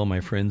Gainesville,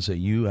 my friends at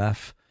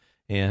UF,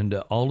 and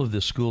all of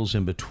the schools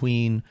in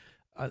between,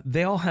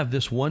 they all have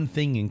this one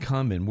thing in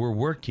common.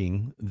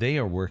 They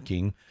are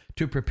working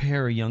to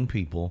prepare young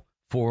people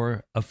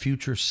for a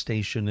future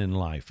station in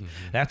life.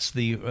 Mm-hmm. That's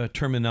the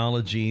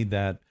terminology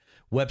that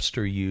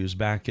Webster used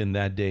back in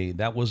that day.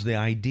 That was the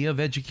idea of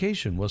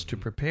education, was to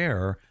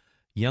prepare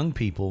young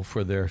people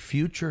for their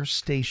future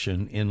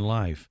station in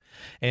life.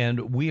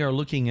 And we are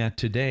looking at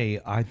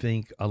today, I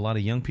think, a lot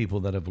of young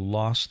people that have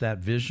lost that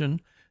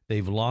vision.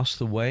 They've lost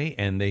the way,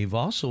 and they've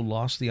also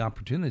lost the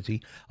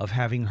opportunity of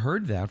having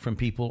heard that from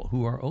people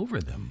who are over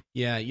them.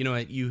 Yeah,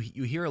 you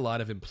hear a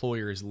lot of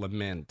employers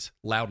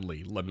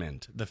loudly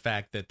lament the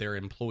fact that their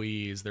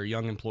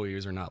young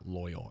employees are not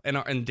loyal.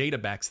 And data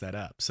backs that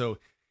up. So,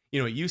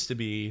 it used to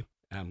be,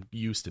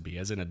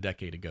 as in a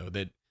decade ago,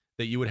 that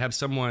you would have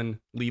someone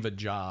leave a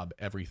job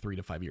every 3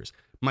 to 5 years.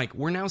 Mike,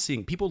 we're now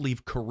seeing people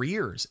leave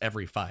careers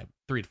every 3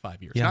 to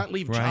 5 years, not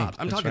leave jobs.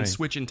 I'm talking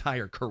switch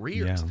entire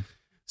careers. Yeah.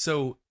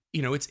 So,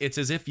 it's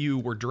as if you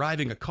were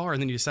driving a car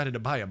and then you decided to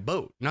buy a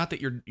boat. Not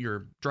that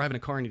you're driving a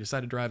car and you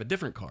decide to drive a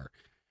different car.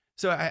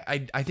 So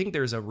I think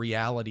there's a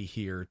reality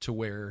here to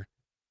where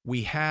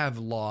we have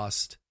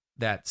lost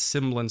that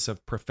semblance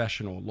of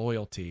professional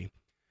loyalty.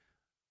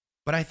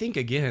 But I think,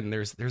 again,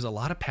 there's a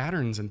lot of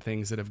patterns and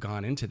things that have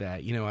gone into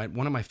that.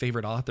 One of my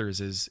favorite authors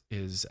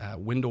is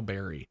Wendell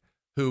Berry,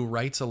 who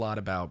writes a lot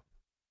about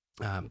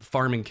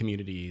farming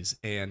communities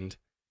and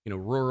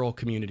rural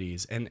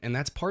communities, and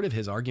that's part of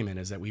his argument,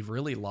 is that we've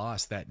really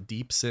lost that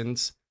deep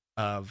sense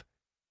of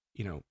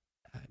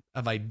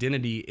of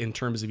identity in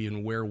terms of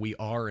even where we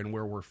are and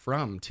where we're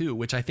from too,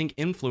 which I think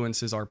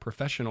influences our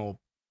professional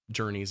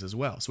journeys as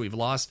well. So we've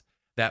lost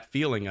that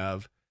feeling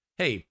of,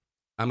 hey,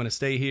 I'm going to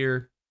stay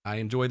here. I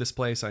enjoy this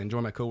place. I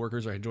enjoy my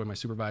coworkers, or I enjoy my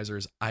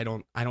supervisors. I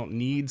don't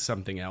need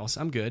something else.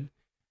 I'm good.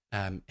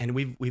 And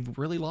we've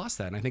really lost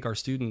that. And I think our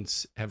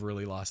students have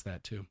really lost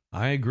that too.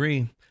 I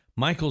agree.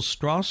 Michael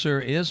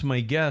Strawser is my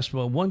guest.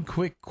 Well, one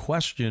quick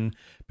question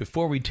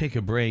before we take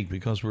a break,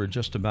 because we're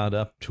just about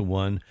up to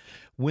one.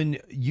 When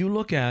you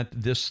look at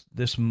this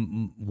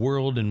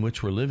world in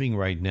which we're living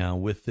right now,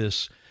 with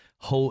this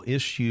whole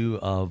issue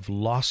of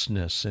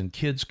lostness and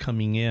kids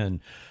coming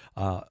in,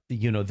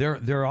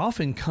 they're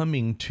often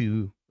coming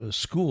to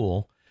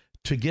school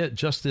to get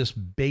just this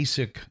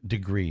basic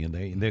degree,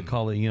 and they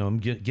call it, I'm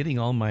getting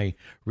all my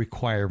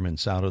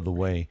requirements out of the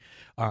way.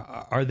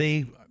 Are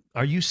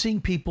you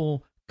seeing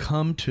people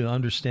come to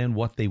understand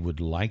what they would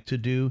like to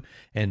do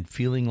and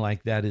feeling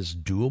like that is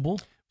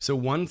doable? So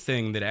one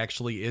thing that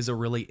actually is a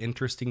really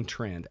interesting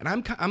trend, and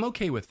I'm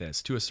okay with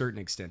this to a certain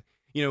extent.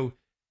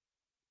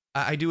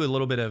 I do a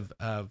little bit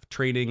of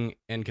training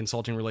and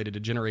consulting related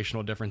to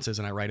generational differences,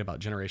 and I write about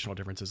generational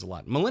differences a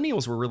lot.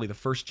 Millennials were really the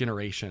first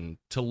generation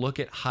to look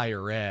at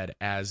higher ed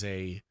as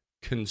a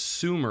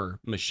consumer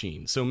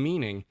machine. So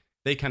meaning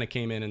they kind of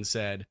came in and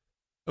said,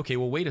 okay,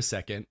 well, wait a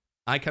second.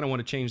 I kind of want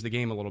to change the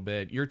game a little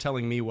bit. You're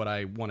telling me what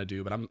I want to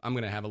do, but I'm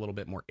going to have a little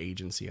bit more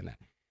agency in that.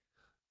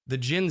 The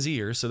Gen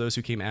Zers, so those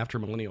who came after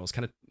millennials,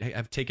 kind of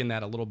have taken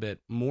that a little bit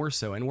more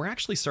so. And we're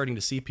actually starting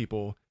to see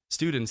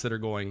students that are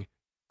going,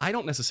 I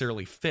don't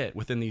necessarily fit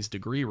within these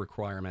degree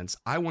requirements.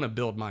 I want to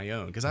build my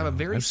own, because I have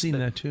I've seen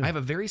that too. I have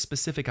a very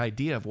specific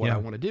idea of what I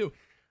want to do.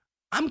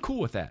 I'm cool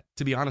with that,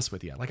 to be honest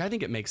with you. Like, I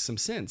think it makes some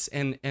sense.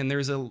 And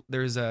there's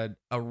a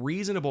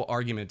reasonable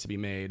argument to be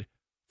made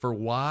for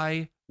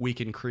why we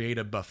can create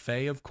a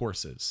buffet of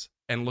courses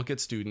and look at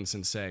students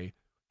and say,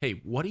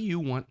 hey, what do you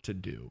want to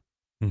do?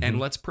 Mm-hmm. And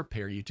let's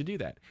prepare you to do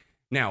that.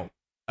 Now,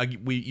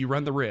 you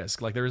run the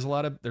risk, like there's a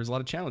lot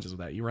of challenges with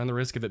that. You run the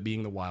risk of it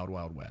being the wild,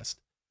 wild west.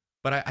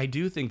 But I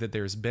do think that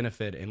there's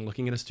benefit in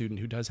looking at a student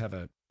who does have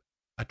a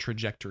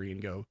trajectory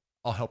and go,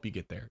 I'll help you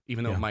get there,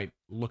 even though it might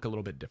look a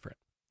little bit different.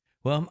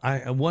 Well,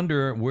 I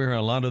wonder where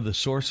a lot of the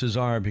sources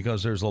are,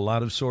 because there's a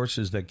lot of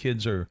sources that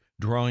kids are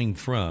drawing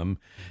from,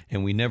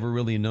 and we never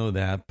really know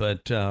that.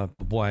 But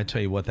boy, I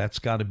tell you what, that's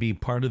got to be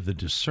part of the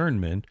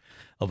discernment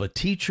of a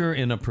teacher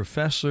and a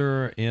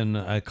professor in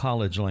a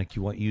college like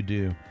what you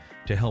do,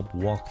 to help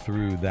walk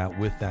through that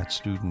with that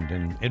student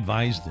and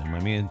advise them.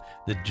 I mean,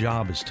 the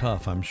job is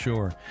tough, I'm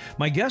sure.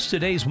 My guest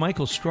today is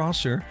Michael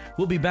Strawser.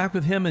 We'll be back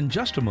with him in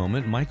just a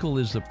moment. Michael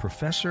is the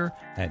professor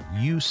at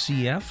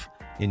UCF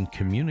in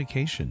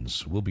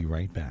communications. We'll be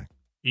right back.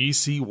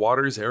 EC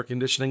Waters Air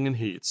Conditioning and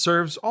Heat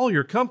serves all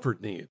your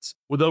comfort needs.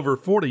 With over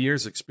 40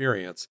 years'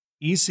 experience,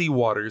 EC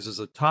Waters is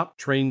a top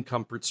trained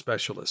comfort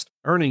specialist,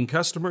 earning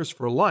customers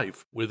for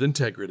life with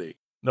integrity.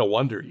 No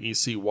wonder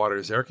EC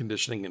Waters Air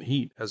Conditioning and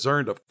Heat has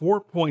earned a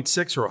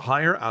 4.6 or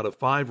higher out of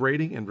 5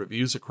 rating and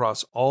reviews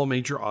across all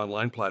major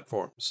online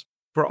platforms.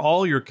 For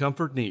all your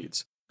comfort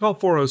needs, call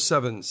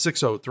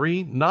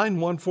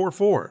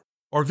 407-603-9144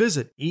 or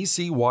visit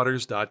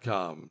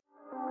ecwaters.com.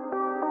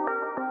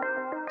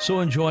 So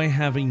enjoy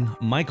having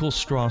Michael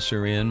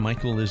Strawser in.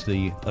 Michael is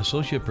the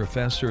associate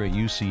professor at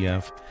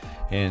UCF,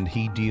 and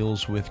he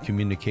deals with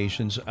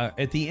communications.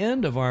 At the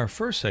end of our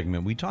first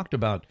segment, we talked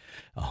about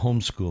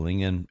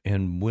homeschooling,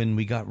 and when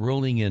we got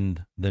rolling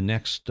in the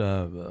next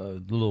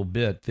little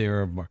bit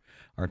there of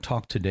our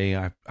talk today,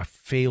 I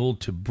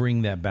failed to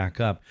bring that back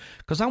up,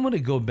 because I want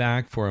to go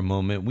back for a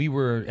moment. We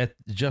were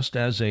just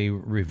as a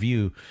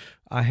review,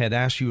 I had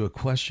asked you a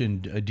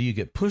question: do you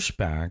get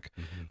pushback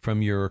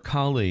from your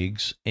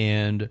colleagues?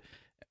 And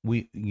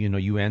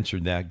you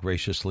answered that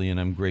graciously, and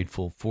I'm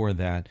grateful for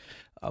that.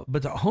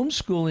 But the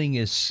homeschooling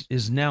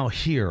is now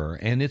here,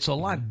 and it's a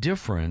lot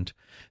different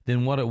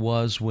than what it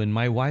was when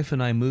my wife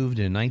and I moved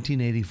in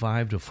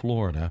 1985 to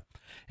Florida,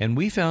 and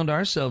we found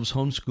ourselves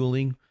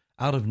homeschooling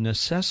out of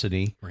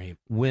necessity, right,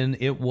 when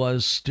it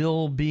was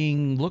still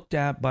being looked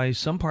at by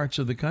some parts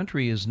of the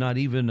country as not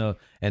even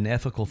an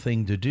ethical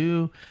thing to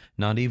do,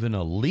 not even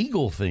a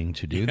legal thing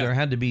to do. Yeah. There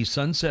had to be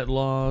sunset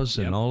laws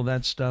and all of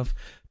that stuff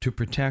to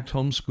protect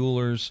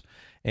homeschoolers,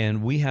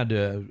 and we had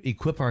to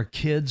equip our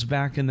kids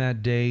back in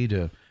that day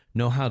to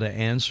know how to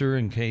answer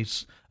in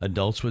case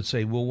adults would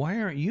say, well, why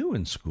aren't you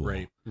in school?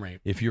 Right.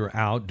 If you're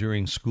out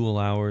during school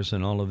hours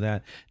and all of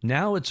that.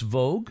 Now it's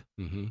vogue,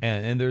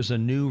 and there's a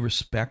new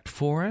respect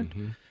for it.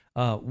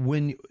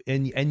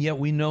 And yet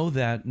we know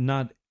that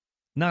not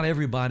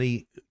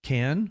everybody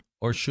can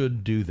or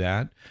should do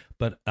that.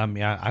 But I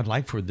mean, I'd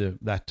like for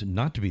that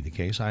not to be the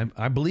case.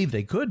 I believe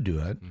they could do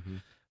it.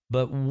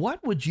 But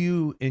what would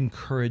you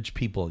encourage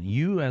people,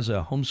 you as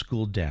a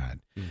homeschool dad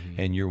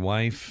and your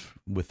wife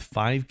with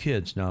 5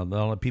 kids? Now, a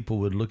lot of people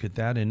would look at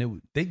that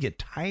and they get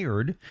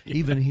tired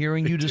even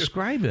hearing you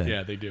describe it.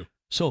 Yeah, they do.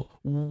 So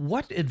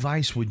what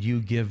advice would you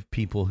give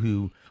people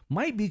who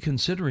might be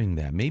considering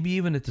that? Maybe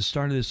even at the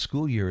start of this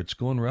school year, it's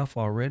going rough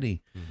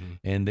already,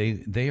 and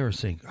they are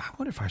saying, I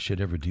wonder if I should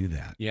ever do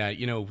that. Yeah,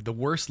 the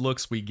worst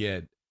looks we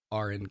get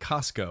are in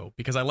Costco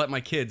because I let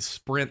my kids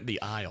sprint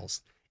the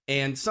aisles.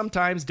 And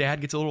sometimes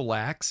dad gets a little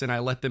lax and I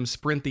let them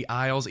sprint the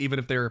aisles, even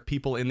if there are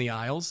people in the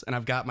aisles. And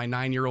I've got my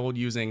 9-year-old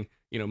using,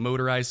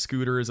 motorized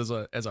scooters as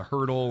a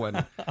hurdle,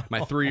 and my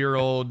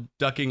 3-year-old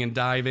ducking and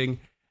diving.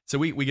 So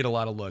we get a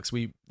lot of looks.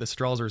 The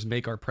Strawsers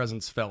make our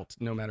presence felt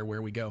no matter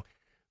where we go.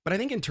 But I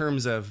think in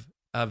terms of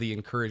the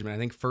encouragement, I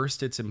think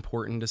first it's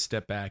important to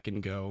step back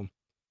and go,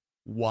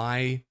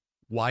 why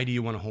do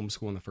you want to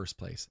homeschool in the first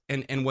place?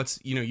 And what's,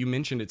 you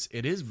mentioned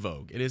it is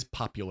vogue, it is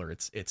popular,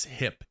 it's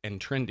hip and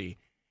trendy.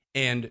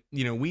 And,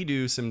 we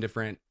do some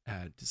different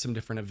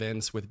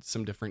events with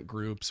some different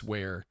groups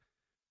where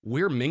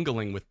we're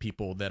mingling with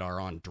people that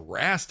are on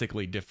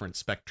drastically different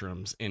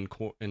spectrums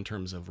in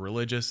terms of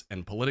religious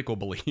and political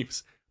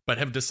beliefs, but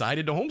have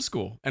decided to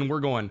homeschool. And we're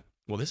going,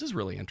 well, this is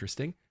really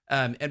interesting.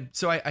 And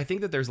so I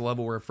think that there's a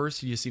level where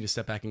first you just need to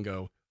step back and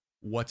go,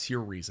 what's your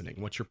reasoning?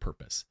 What's your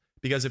purpose?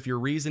 Because if your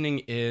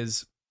reasoning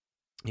is,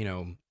 I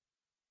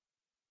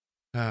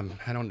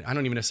don't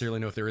even necessarily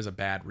know if there is a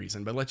bad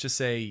reason, but let's just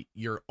say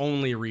your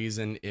only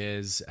reason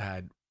is,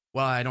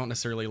 I don't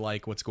necessarily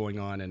like what's going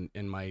on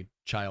in my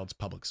child's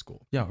public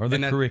school. Yeah, or the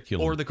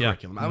curriculum. Or the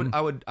curriculum.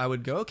 I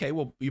would go, okay,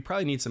 well, you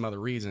probably need some other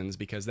reasons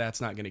because that's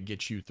not going to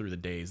get you through the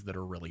days that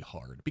are really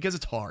hard. Because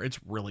it's hard. It's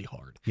really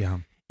hard. Yeah.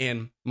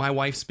 And my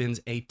wife spends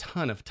a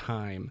ton of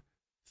time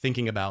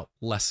thinking about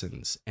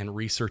lessons and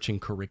researching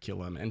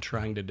curriculum and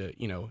trying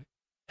to,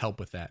 help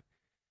with that.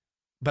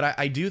 But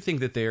I do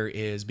think that there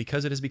is,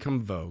 because it has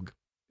become vogue,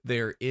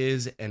 there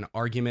is an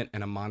argument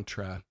and a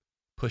mantra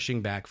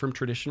pushing back from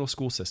traditional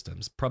school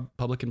systems,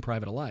 public and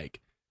private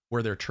alike,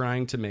 where they're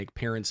trying to make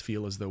parents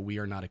feel as though we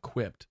are not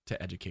equipped to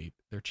educate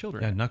their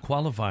children. Yeah, not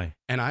qualify.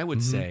 And I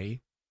would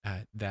say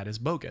that is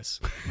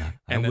bogus.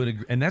 I would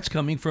agree. And that's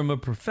coming from a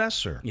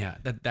professor. Yeah,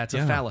 that's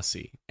a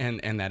fallacy.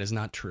 And that is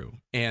not true.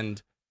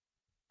 And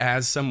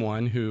as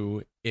someone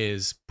who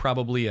is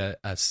probably a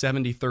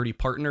 70-30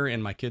 partner in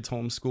my kids'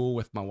 homeschool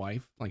with my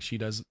wife, like she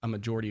does a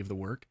majority of the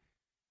work.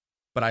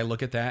 But I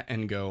look at that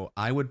and go,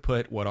 I would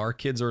put what our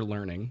kids are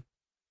learning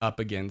up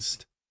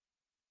against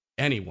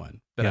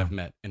anyone that I've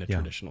met in a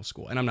traditional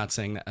school. And I'm not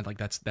saying that like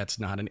that's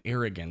not an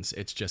arrogance.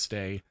 It's just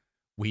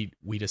we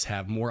just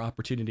have more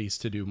opportunities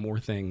to do more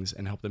things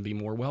and help them be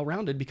more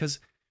well-rounded because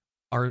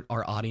our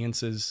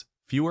audience is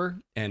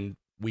fewer and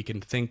we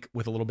can think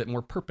with a little bit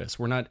more purpose.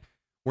 We're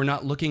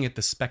not looking at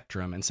the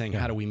spectrum and saying,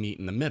 how do we meet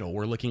in the middle?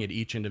 We're looking at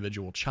each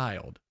individual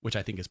child, which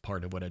I think is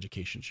part of what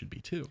education should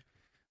be too.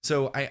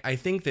 So I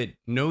think that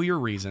know your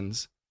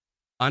reasons,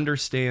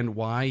 understand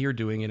why you're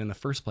doing it in the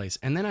first place.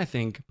 And then I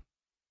think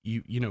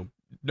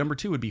number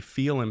 2 would be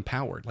feel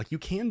empowered. Like you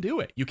can do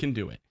it. You can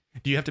do it.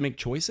 Do you have to make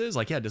choices?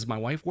 Like, does my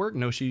wife work?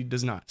 No, she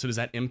does not. So does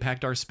that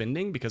impact our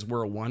spending because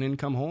we're a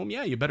 1-income home?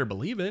 Yeah, you better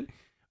believe it.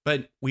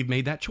 But we've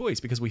made that choice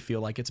because we feel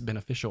like it's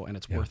beneficial and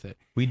it's worth it.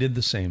 We did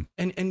the same.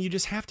 And you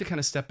just have to kind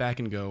of step back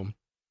and go,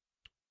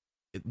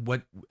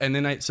 what? And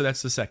then so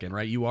that's the second,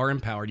 right? You are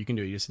empowered. You can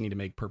do it. You just need to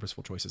make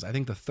purposeful choices. I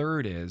think the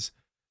third is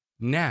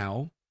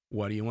now,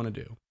 what do you want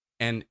to do?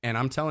 And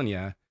I'm telling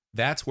you,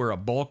 that's where a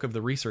bulk of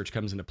the research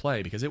comes into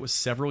play because it was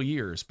several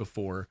years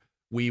before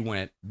we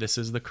went, this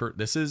is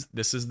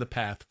the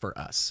path for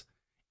us.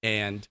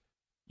 And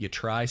you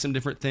try some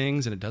different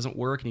things and it doesn't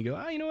work. And you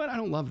go, you know what? I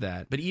don't love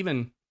that. But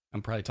even,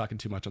 I'm probably talking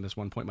too much on this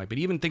one point, Mike, but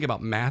even think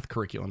about math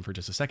curriculum for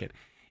just a second.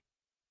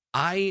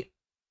 I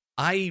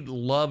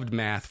loved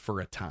math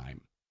for a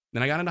time.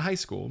 Then I got into high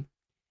school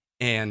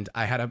and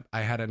I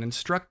had an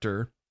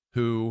instructor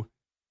who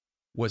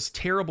was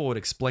terrible at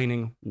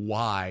explaining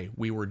why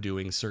we were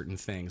doing certain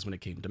things when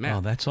it came to math.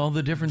 Oh, that's all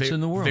the difference in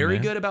the world. Very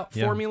good about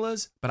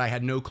formulas, but I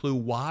had no clue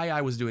why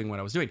I was doing what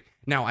I was doing.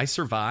 Now I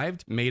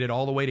survived, made it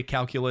all the way to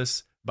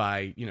calculus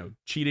by,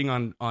 cheating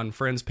on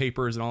friends'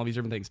 papers and all these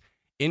different things.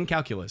 In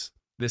calculus,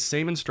 this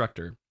same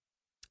instructor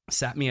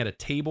sat me at a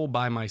table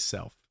by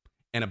myself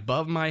and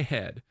above my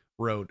head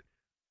wrote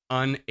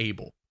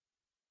unable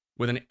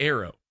with an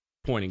arrow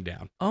pointing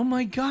down. Oh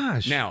my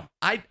gosh. Now,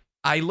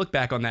 I look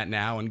back on that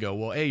now and go,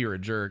 well, you're a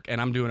jerk and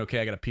I'm doing okay.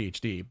 I got a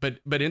PhD.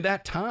 But in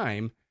that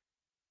time,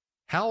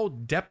 how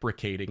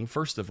deprecating,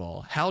 first of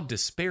all, how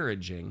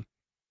disparaging,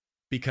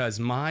 because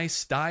my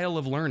style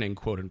of learning,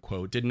 quote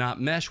unquote, did not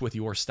mesh with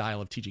your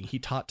style of teaching. He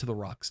taught to the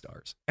rock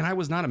stars. And I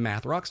was not a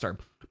math rock star,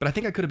 but I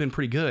think I could have been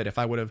pretty good if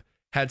I would have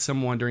had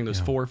someone during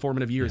those 4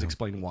 formative years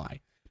explain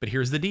why. But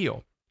here's the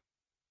deal.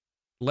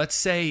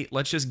 Let's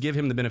just give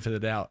him the benefit of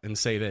the doubt and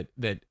say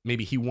that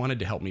maybe he wanted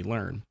to help me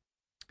learn.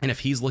 And if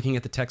he's looking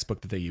at the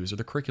textbook that they use or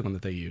the curriculum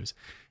that they use,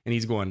 and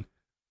he's going,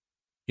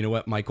 you know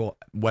what, Michael,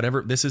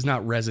 whatever, this is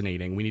not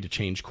resonating. We need to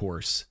change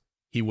course.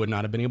 He would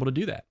not have been able to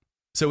do that.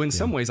 So in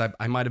some ways,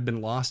 I might have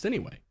been lost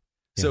anyway.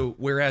 Yeah. So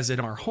whereas in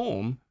our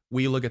home,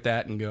 we look at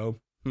that and go,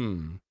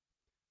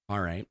 all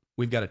right,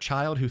 we've got a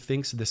child who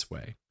thinks this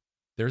way.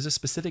 There's a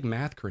specific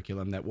math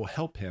curriculum that will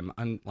help him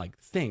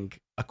think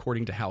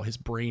according to how his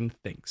brain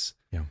thinks.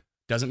 Yeah.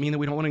 Doesn't mean that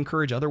we don't want to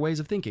encourage other ways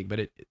of thinking,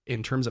 but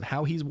in terms of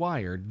how he's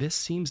wired, this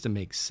seems to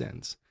make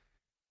sense.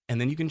 And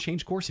then you can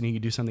change course and you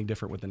can do something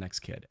different with the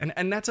next kid.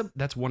 And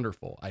that's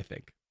wonderful, I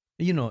think.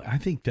 I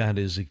think that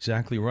is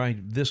exactly right.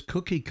 This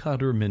cookie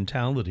cutter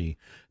mentality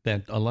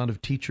that a lot of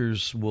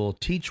teachers will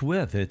teach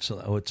with, it's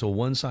a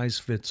one size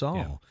fits all.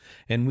 Yeah.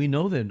 And we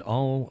know that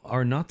all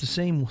are not the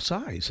same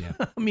size.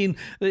 Yeah. I mean,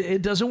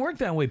 it doesn't work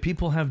that way.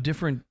 People have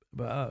different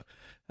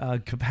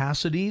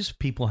capacities.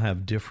 People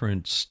have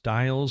different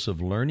styles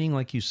of learning,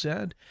 like you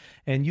said,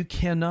 and you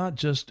cannot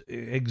just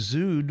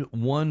exude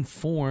one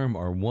form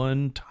or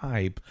one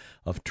type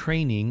of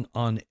training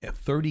on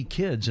 30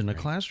 kids in a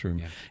classroom.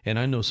 Yeah. And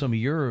I know some of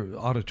your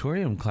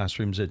auditorium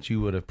classrooms that you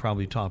would have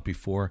probably taught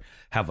before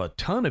have a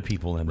ton of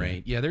people in them.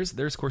 Right. Yeah.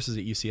 There's courses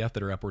at UCF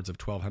that are upwards of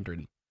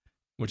 1,200.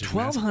 Which is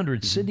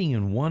 1,200 sitting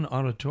in one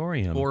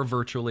auditorium. Or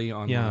virtually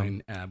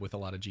online with a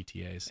lot of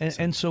GTAs.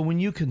 And so when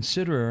you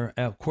consider,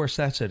 of course,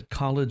 that's at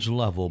college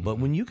level, but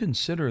when you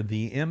consider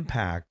the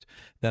impact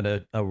that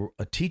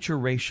a teacher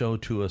ratio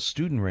to a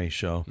student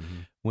ratio,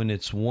 when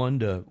it's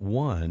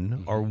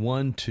 1-to-1 or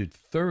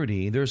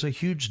 1-to-30, there's a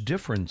huge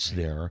difference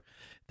there.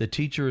 The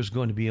teacher is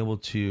going to be able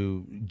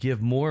to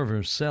give more of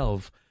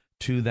herself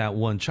to that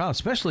one child,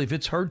 especially if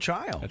it's her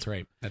child. That's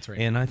right.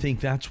 And I think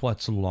that's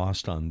what's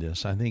lost on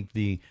this. I think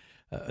the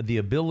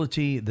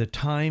ability, the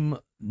time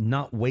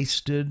not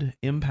wasted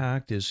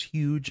impact is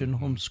huge in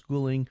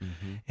homeschooling.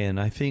 And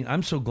I think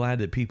I'm so glad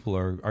that people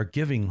are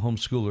giving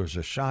homeschoolers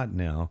a shot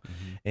now.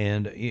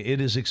 And it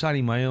is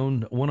exciting.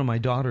 One of my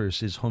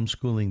daughters is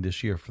homeschooling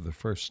this year for the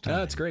first time. Oh,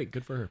 that's great.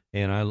 Good for her.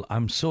 And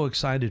I'm so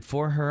excited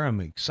for her.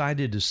 I'm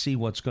excited to see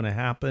what's going to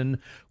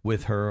happen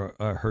with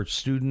her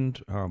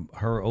student,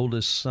 her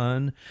oldest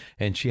son.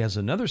 And she has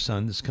another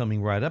son that's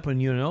coming right up.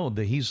 And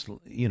that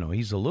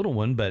he's a little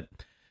one, but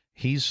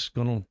he's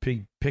going to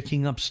be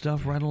picking up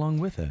stuff right along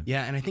with it.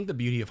 Yeah, and I think the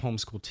beauty of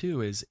homeschool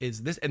too is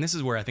this, and this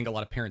is where I think a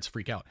lot of parents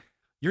freak out.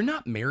 You're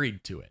not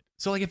married to it.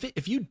 So like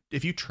if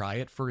you try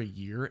it for a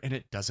year and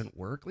it doesn't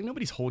work, like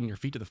nobody's holding your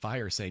feet to the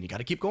fire saying you got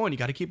to keep going, you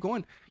got to keep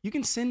going. You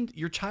can send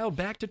your child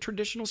back to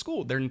traditional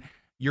school.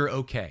 You're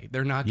okay.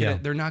 They're not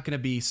gonna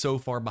be so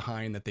far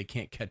behind that they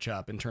can't catch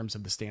up in terms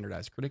of the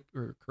standardized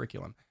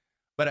curriculum.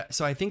 But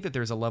so I think that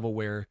there's a level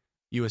where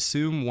you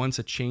assume once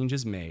a change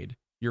is made,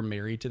 you're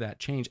married to that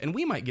change. And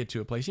we might get to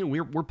a place,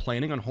 we're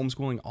planning on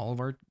homeschooling all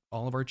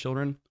of our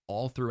children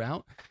all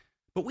throughout,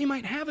 but we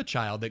might have a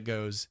child that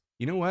goes,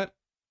 you know what?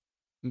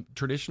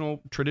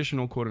 Traditional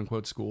quote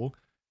unquote school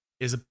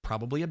is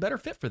probably a better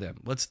fit for them.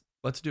 Let's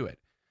do it.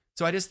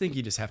 So I just think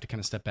you just have to kind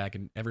of step back,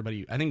 and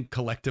everybody, I think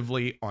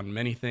collectively on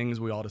many things,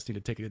 we all just need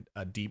to take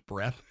a deep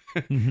breath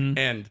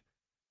and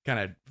kind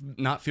of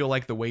not feel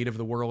like the weight of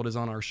the world is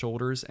on our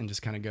shoulders and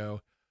just kind of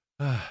go,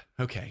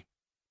 okay,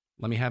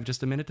 let me have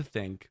just a minute to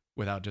think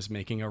without just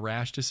making a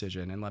rash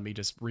decision, and let me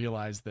just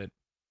realize that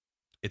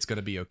it's going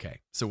to be okay.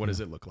 So what does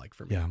it look like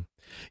for me?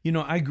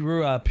 Yeah. I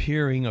grew up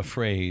hearing a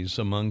phrase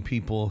among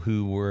people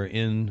who were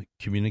in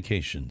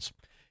communications,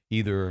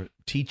 either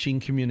teaching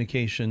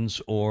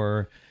communications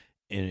or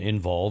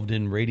involved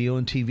in radio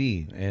and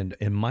TV. And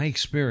in my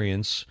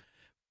experience,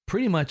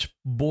 pretty much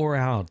bore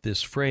out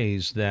this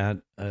phrase that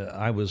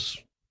I was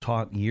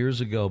taught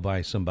years ago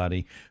by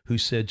somebody who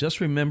said,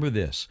 just remember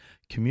this: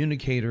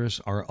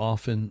 communicators are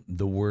often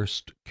the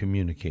worst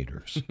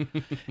communicators.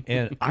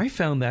 And I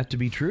found that to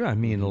be true. I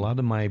mean, a lot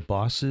of my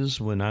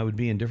bosses, when I would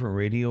be in different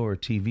radio or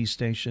TV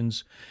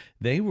stations,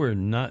 they were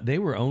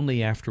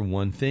only after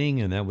one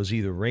thing, and that was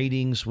either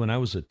ratings. When I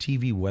was a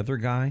TV weather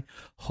guy,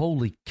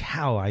 holy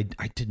cow, I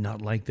did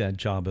not like that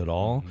job at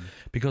all,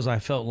 because I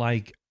felt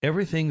like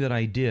everything that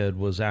I did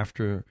was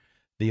after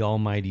the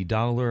almighty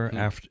dollar,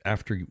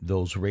 after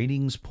those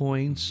ratings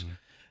points.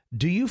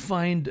 Do you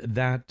find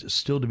that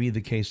still to be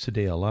the case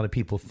today? A lot of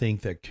people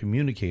think that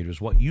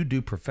communicators, what you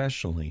do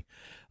professionally,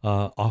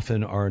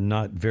 often are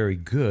not very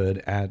good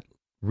at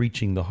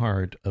reaching the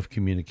heart of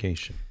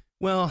communication.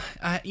 Well,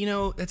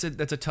 that's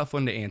a tough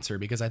one to answer,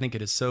 because I think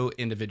it is so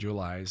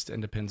individualized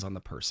and depends on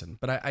the person.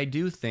 But I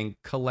do think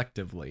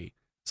collectively,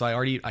 so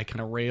I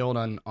kind of railed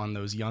on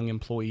those young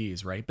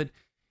employees, right? But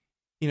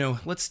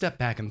let's step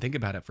back and think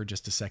about it for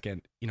just a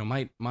second.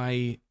 My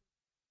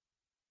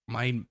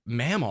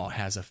mamaw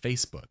has a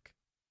Facebook.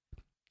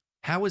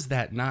 How is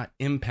that not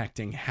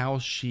impacting how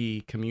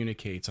she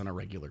communicates on a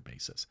regular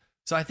basis?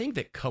 So I think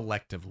that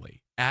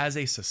collectively, as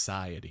a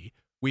society,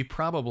 we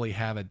probably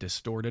have a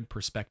distorted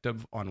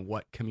perspective on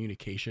what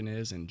communication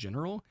is in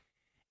general.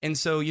 And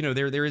so,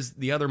 there is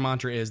the other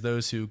mantra is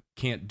those who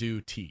can't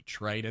do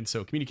teach, right? And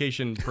so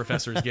communication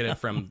professors get it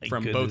from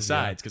both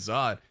sides, because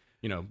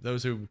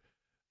those who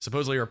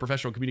supposedly are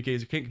professional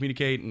communicators who can't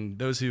communicate, and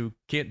those who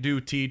can't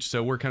do teach.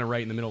 So we're kind of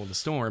right in the middle of the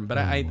storm. But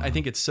I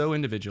think it's so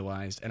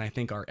individualized, and I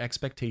think our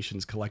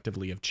expectations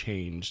collectively have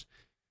changed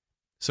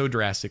so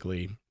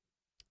drastically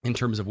in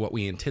terms of what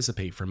we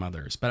anticipate from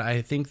others. But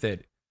I think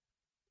that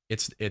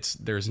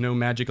there's no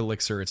magic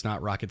elixir. It's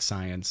not rocket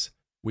science.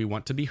 We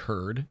want to be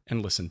heard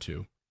and listened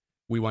to.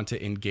 We want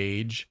to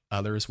engage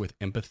others with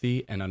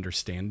empathy and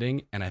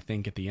understanding. And I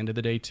think at the end of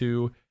the day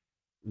too,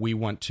 we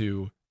want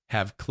to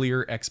have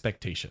clear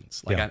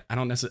expectations. Like I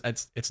don't necessarily,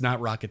 it's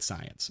not rocket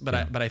science, but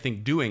I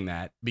think doing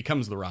that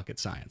becomes the rocket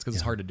science because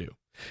it's hard to do.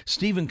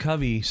 Stephen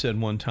Covey said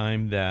one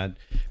time that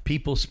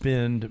people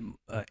spend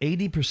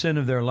 80%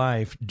 of their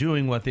life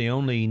doing what they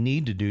only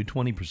need to do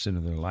 20%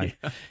 of their life.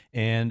 Yeah.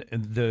 And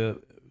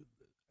the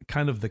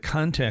kind of the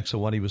context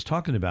of what he was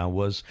talking about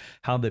was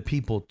how that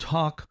people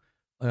talk,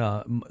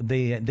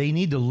 they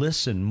need to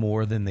listen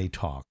more than they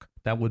talk.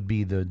 That would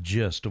be the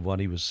gist of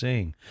what he was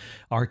saying.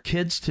 Our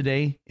kids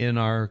today in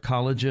our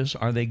colleges,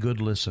 are they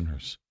good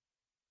listeners?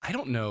 I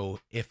don't know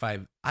if I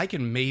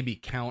can maybe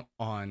count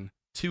on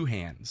two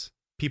hands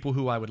people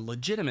who I would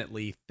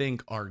legitimately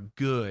think are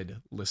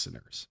good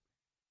listeners.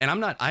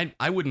 And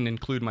I wouldn't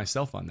include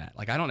myself on that.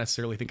 Like, I don't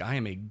necessarily think I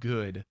am a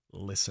good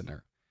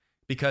listener,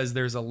 because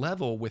there's a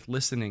level with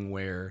listening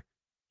where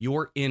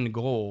your end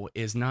goal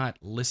is not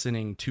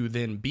listening to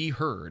then be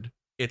heard.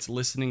 It's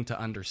listening to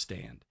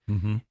understand.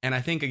 Mm-hmm. And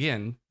I think,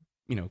 again,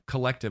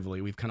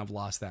 collectively, we've kind of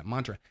lost that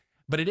mantra.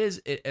 But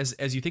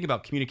as you think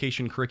about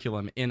communication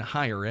curriculum in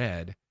higher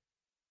ed,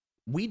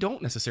 we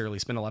don't necessarily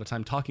spend a lot of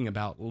time talking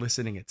about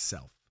listening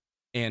itself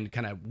and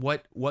kind of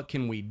what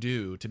can we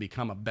do to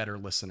become a better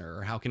listener,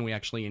 or how can we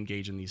actually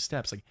engage in these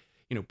steps? Like,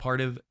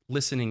 part of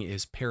listening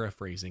is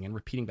paraphrasing and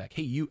repeating back.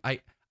 Hey,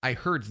 I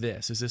heard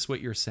this. Is this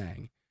what you're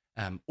saying?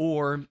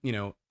 Or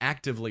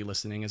actively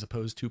listening as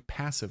opposed to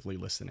passively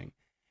listening.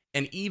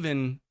 And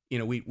even,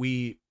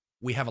 we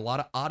have a lot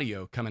of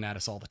audio coming at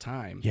us all the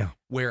time. Yeah.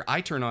 Where I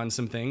turn on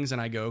some things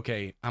and I go,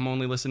 okay, I'm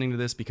only listening to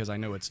this because I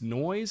know it's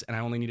noise and I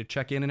only need to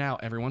check in and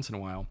out every once in a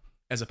while,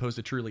 as opposed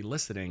to truly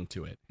listening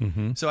to it.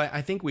 Mm-hmm. So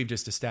I think we've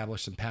just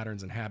established some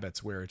patterns and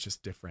habits where it's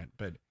just different.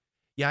 But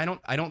yeah,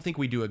 I don't think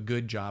we do a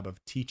good job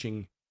of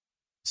teaching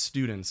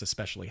students,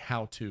 especially,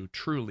 how to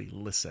truly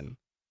listen.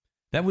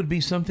 That would be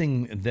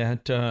something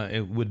that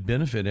it would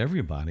benefit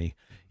everybody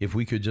if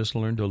we could just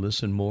learn to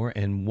listen more.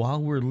 And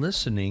while we're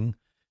listening,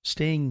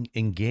 staying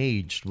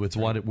engaged with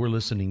what we're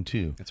listening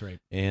to. That's right.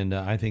 And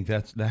I think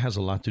that has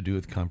a lot to do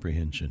with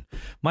comprehension.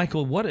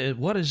 Michael, what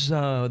is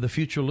the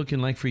future looking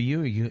like for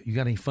you? You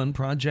got any fun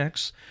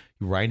projects?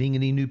 You writing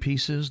any new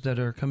pieces that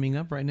are coming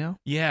up right now?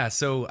 Yeah,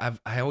 so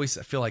I always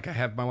feel like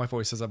my wife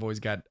always says I've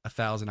always got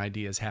 1,000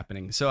 ideas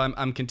happening. So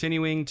I'm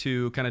continuing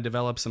to kind of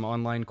develop some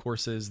online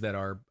courses that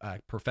are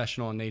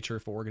professional in nature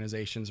for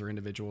organizations or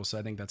individuals. So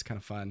I think that's kind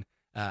of fun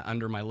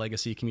under my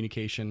legacy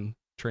communication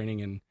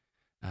training and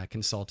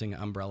consulting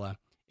umbrella.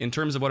 In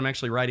terms of what I'm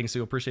actually writing, so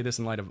you'll appreciate this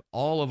in light of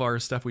all of our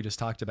stuff we just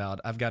talked about,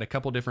 I've got a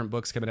couple different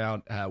books coming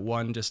out.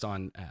 One just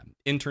on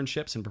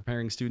internships and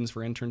preparing students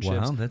for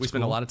internships. Wow, we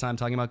spend a lot of time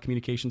talking about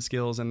communication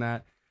skills and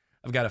that.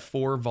 I've got a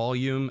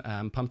 4-volume,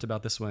 I'm pumped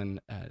about this one,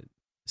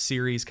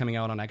 series coming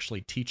out on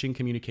actually teaching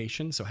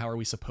communication. So how are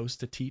we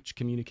supposed to teach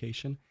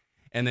communication?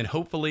 And then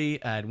hopefully,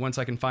 once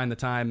I can find the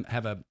time,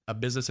 have a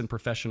business and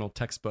professional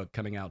textbook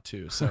coming out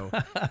too. So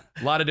a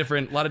lot of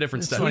different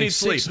stuff. Who needs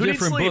sleep? Who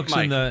needs sleep,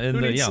 Mike? Who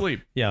needs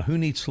sleep? Yeah, who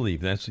needs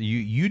sleep? That's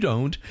you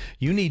don't.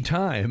 You need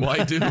time. Well,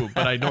 I do,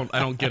 but I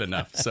don't get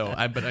enough. So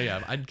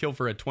I'd kill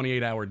for a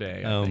 28-hour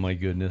day. Oh my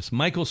goodness.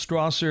 Michael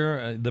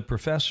Strawser, the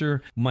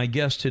professor, my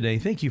guest today.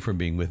 Thank you for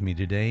being with me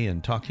today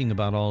and talking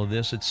about all of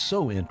this. It's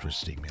so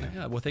interesting, man.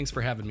 Yeah, well, thanks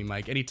for having me,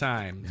 Mike.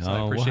 Anytime. So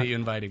I appreciate you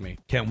inviting me.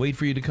 Can't wait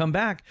for you to come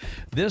back.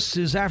 This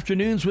is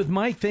Afternoons with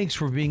Mike. Thanks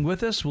for being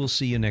with us. We'll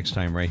see you next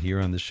time right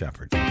here on The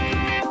Shepherd.